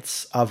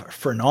science of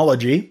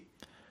phrenology,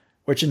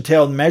 which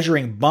entailed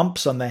measuring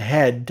bumps on the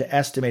head to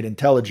estimate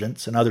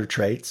intelligence and other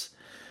traits,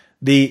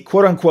 the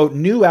quote-unquote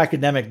new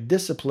academic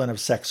discipline of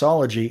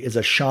sexology is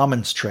a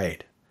shaman's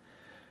trade.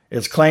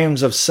 Its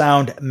claims of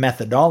sound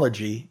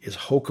methodology is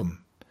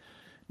hokum.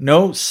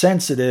 No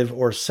sensitive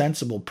or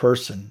sensible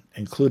person,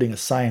 including a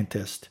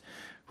scientist,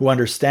 who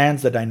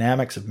understands the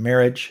dynamics of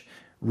marriage,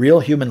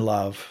 real human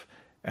love,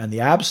 and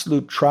the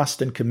absolute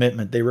trust and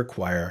commitment they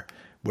require,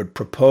 would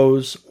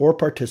propose or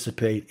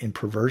participate in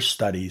perverse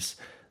studies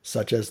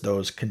such as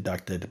those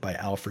conducted by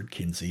Alfred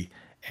Kinsey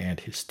and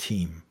his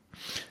team.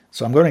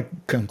 So I'm going to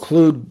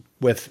conclude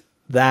with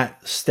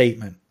that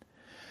statement.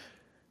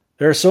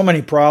 There are so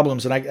many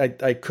problems, and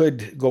I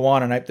could go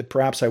on, and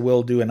perhaps I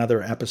will do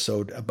another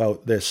episode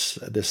about this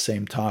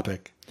same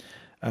topic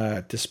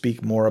to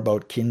speak more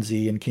about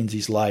Kinsey and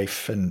Kinsey's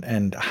life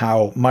and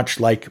how,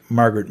 much like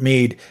Margaret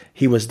Mead,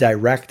 he was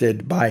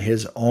directed by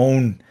his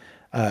own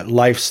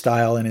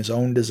lifestyle and his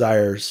own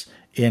desires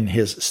in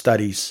his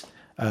studies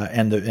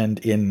and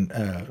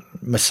in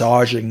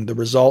massaging the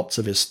results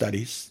of his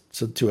studies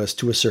to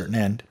a certain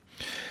end.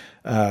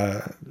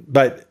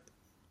 But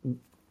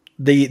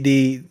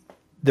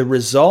the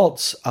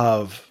results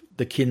of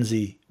the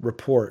Kinsey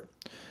report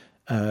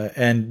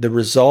and the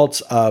results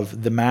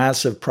of the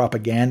massive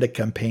propaganda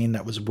campaign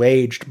that was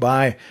waged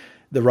by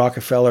the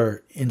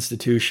Rockefeller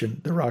Institution,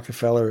 the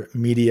Rockefeller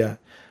media,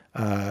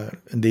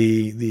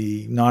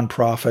 the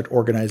nonprofit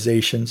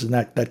organizations, and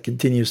that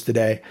continues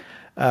today.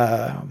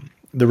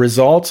 The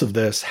results of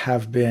this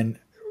have been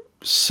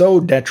so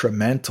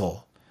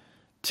detrimental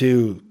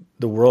to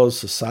the world's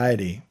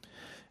society.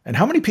 And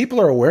how many people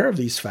are aware of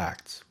these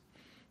facts?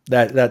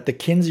 That the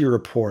Kinsey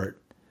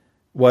report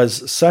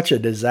was such a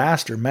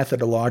disaster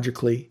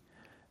methodologically,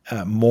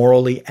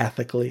 morally,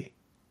 ethically,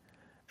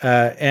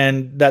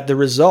 and that the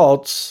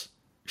results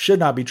should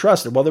not be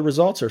trusted. Well, the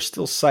results are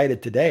still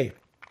cited today.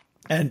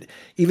 And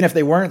even if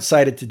they weren't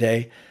cited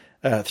today,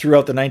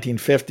 throughout the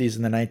 1950s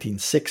and the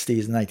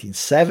 1960s and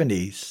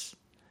 1970s,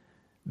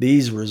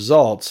 these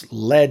results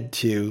led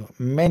to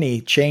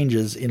many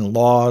changes in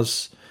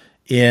laws,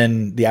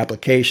 in the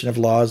application of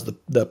laws,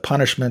 the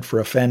punishment for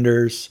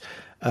offenders,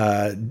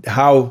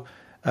 how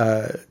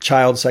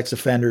child sex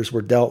offenders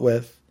were dealt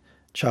with,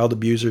 child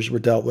abusers were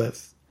dealt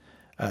with,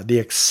 the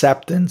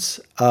acceptance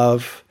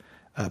of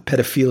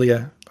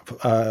pedophilia,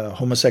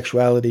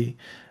 homosexuality,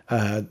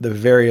 the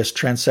various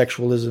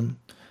transsexualism,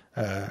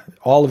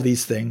 all of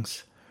these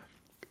things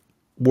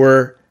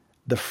were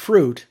the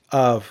fruit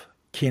of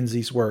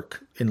Kinsey's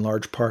work in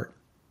large part.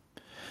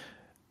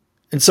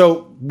 And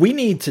so we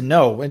need to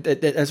know,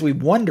 as we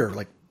wonder,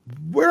 like,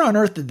 where on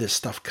earth did this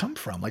stuff come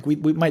from? Like, we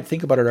might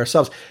think about it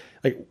ourselves.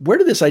 Like, where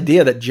did this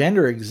idea that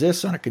gender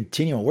exists on a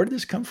continuum, where did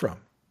this come from?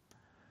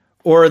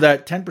 Or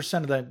that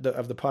 10%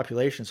 of the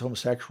population is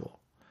homosexual?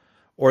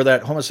 Or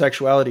that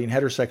homosexuality and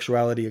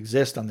heterosexuality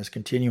exist on this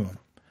continuum?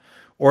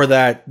 Or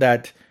that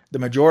the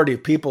majority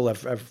of people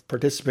have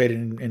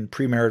participated in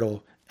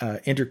premarital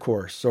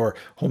intercourse or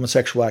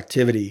homosexual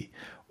activity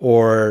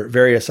or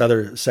various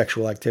other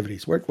sexual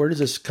activities? Where does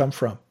this come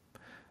from?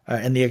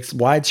 And the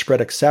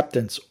widespread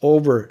acceptance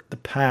over the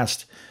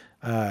past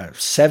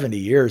 70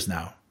 years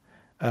now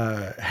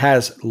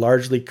has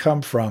largely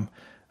come from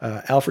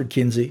Alfred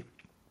Kinsey,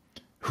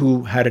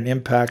 who had an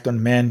impact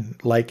on men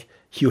like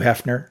Hugh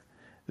Hefner,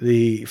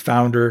 the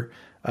founder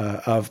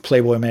of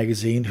Playboy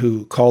magazine,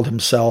 who called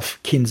himself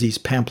Kinsey's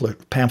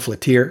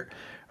pamphleteer,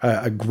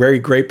 a very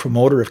great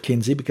promoter of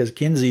Kinsey because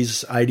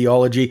Kinsey's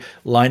ideology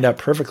lined up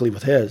perfectly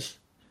with his,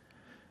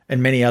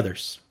 and many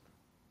others.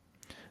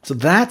 So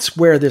that's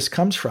where this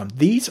comes from.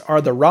 These are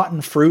the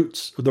rotten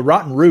fruits, the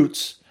rotten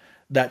roots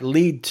that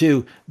lead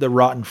to the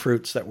rotten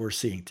fruits that we're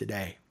seeing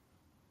today.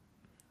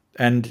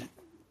 And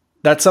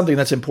that's something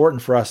that's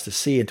important for us to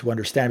see and to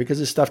understand, because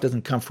this stuff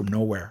doesn't come from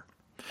nowhere.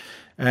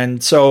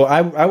 And so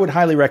I would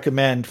highly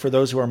recommend, for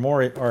those who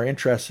are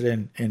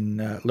interested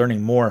in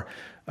learning more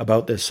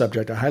about this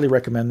subject, I highly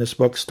recommend this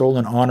book,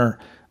 Stolen Honor,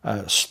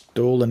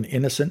 Stolen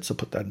Innocence. I'll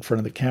put that in front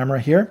of the camera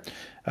here,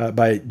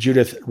 by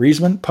Judith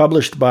Reisman,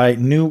 published by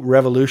New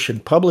Revolution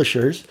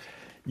Publishers.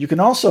 You can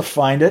also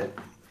find it,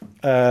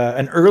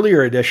 an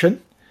earlier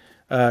edition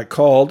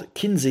called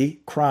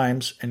Kinsey,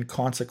 Crimes and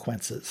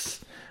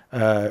Consequences,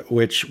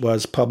 which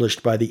was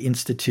published by the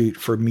Institute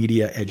for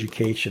Media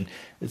Education.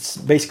 It's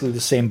basically the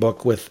same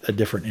book with a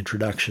different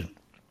introduction.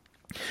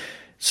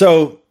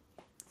 So,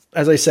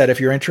 as I said, if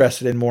you're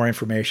interested in more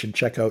information,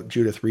 check out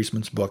Judith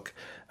Reisman's book,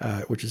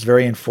 which is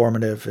very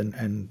informative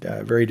and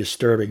very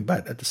disturbing,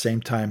 but at the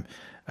same time,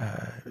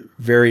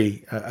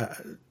 very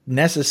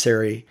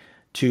necessary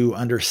to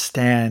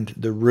understand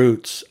the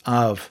roots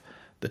of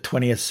the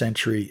 20th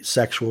century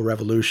sexual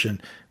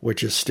revolution,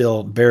 which is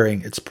still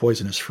bearing its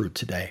poisonous fruit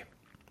today.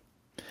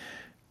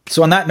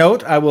 So on that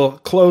note, I will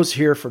close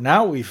here for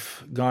now.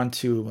 We've gone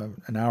to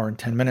an hour and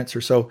 10 minutes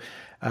or so.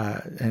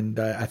 And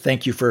I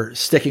thank you for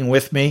sticking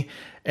with me.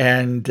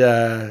 And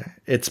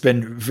it's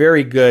been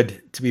very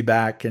good to be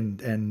back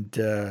and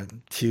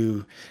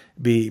to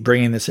be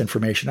bringing this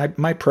information.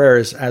 My prayer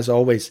is, as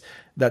always,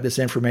 that this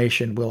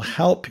information will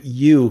help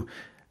you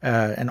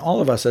and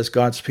all of us as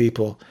God's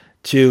people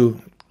to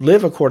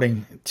live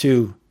according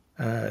to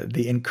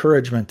the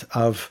encouragement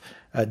of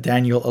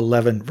Daniel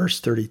 11, verse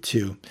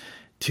 32,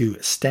 to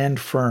stand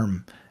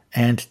firm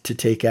and to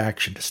take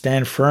action, to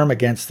stand firm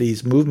against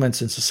these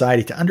movements in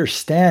society, to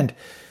understand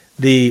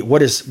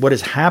what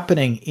is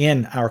happening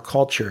in our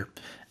culture,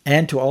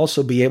 and to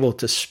also be able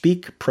to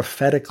speak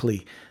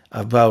prophetically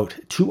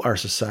to our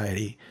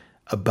society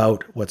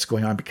about what's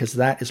going on, because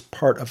that is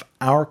part of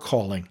our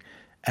calling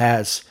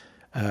as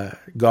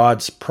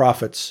God's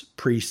prophets,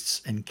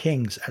 priests, and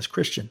kings as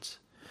Christians,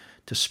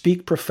 to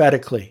speak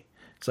prophetically.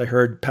 As I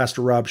heard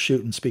Pastor Rob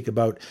Schutten speak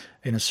about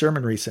in a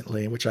sermon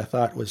recently, which I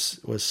thought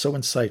was so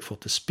insightful,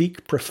 to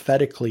speak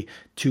prophetically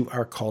to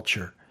our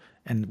culture.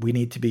 And we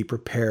need to be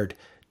prepared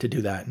to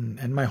do that.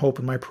 And my hope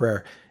and my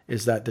prayer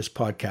is that this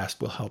podcast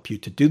will help you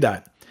to do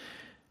that.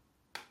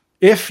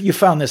 If you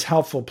found this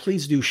helpful,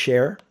 please do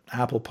share.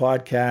 Apple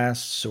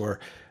Podcasts or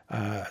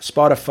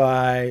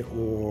Spotify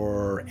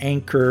or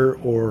Anchor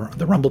or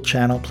the Rumble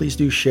channel. Please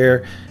do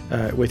share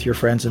with your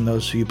friends and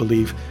those who you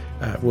believe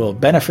will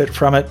benefit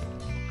from it.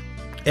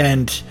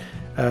 And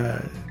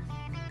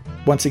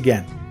once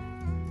again,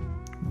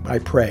 I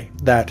pray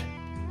that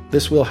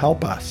this will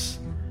help us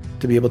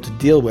to be able to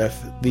deal with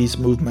these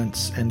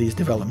movements and these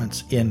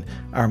developments in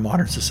our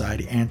modern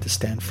society, and to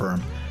stand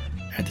firm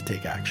and to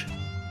take action.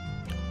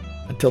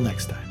 Until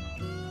next time.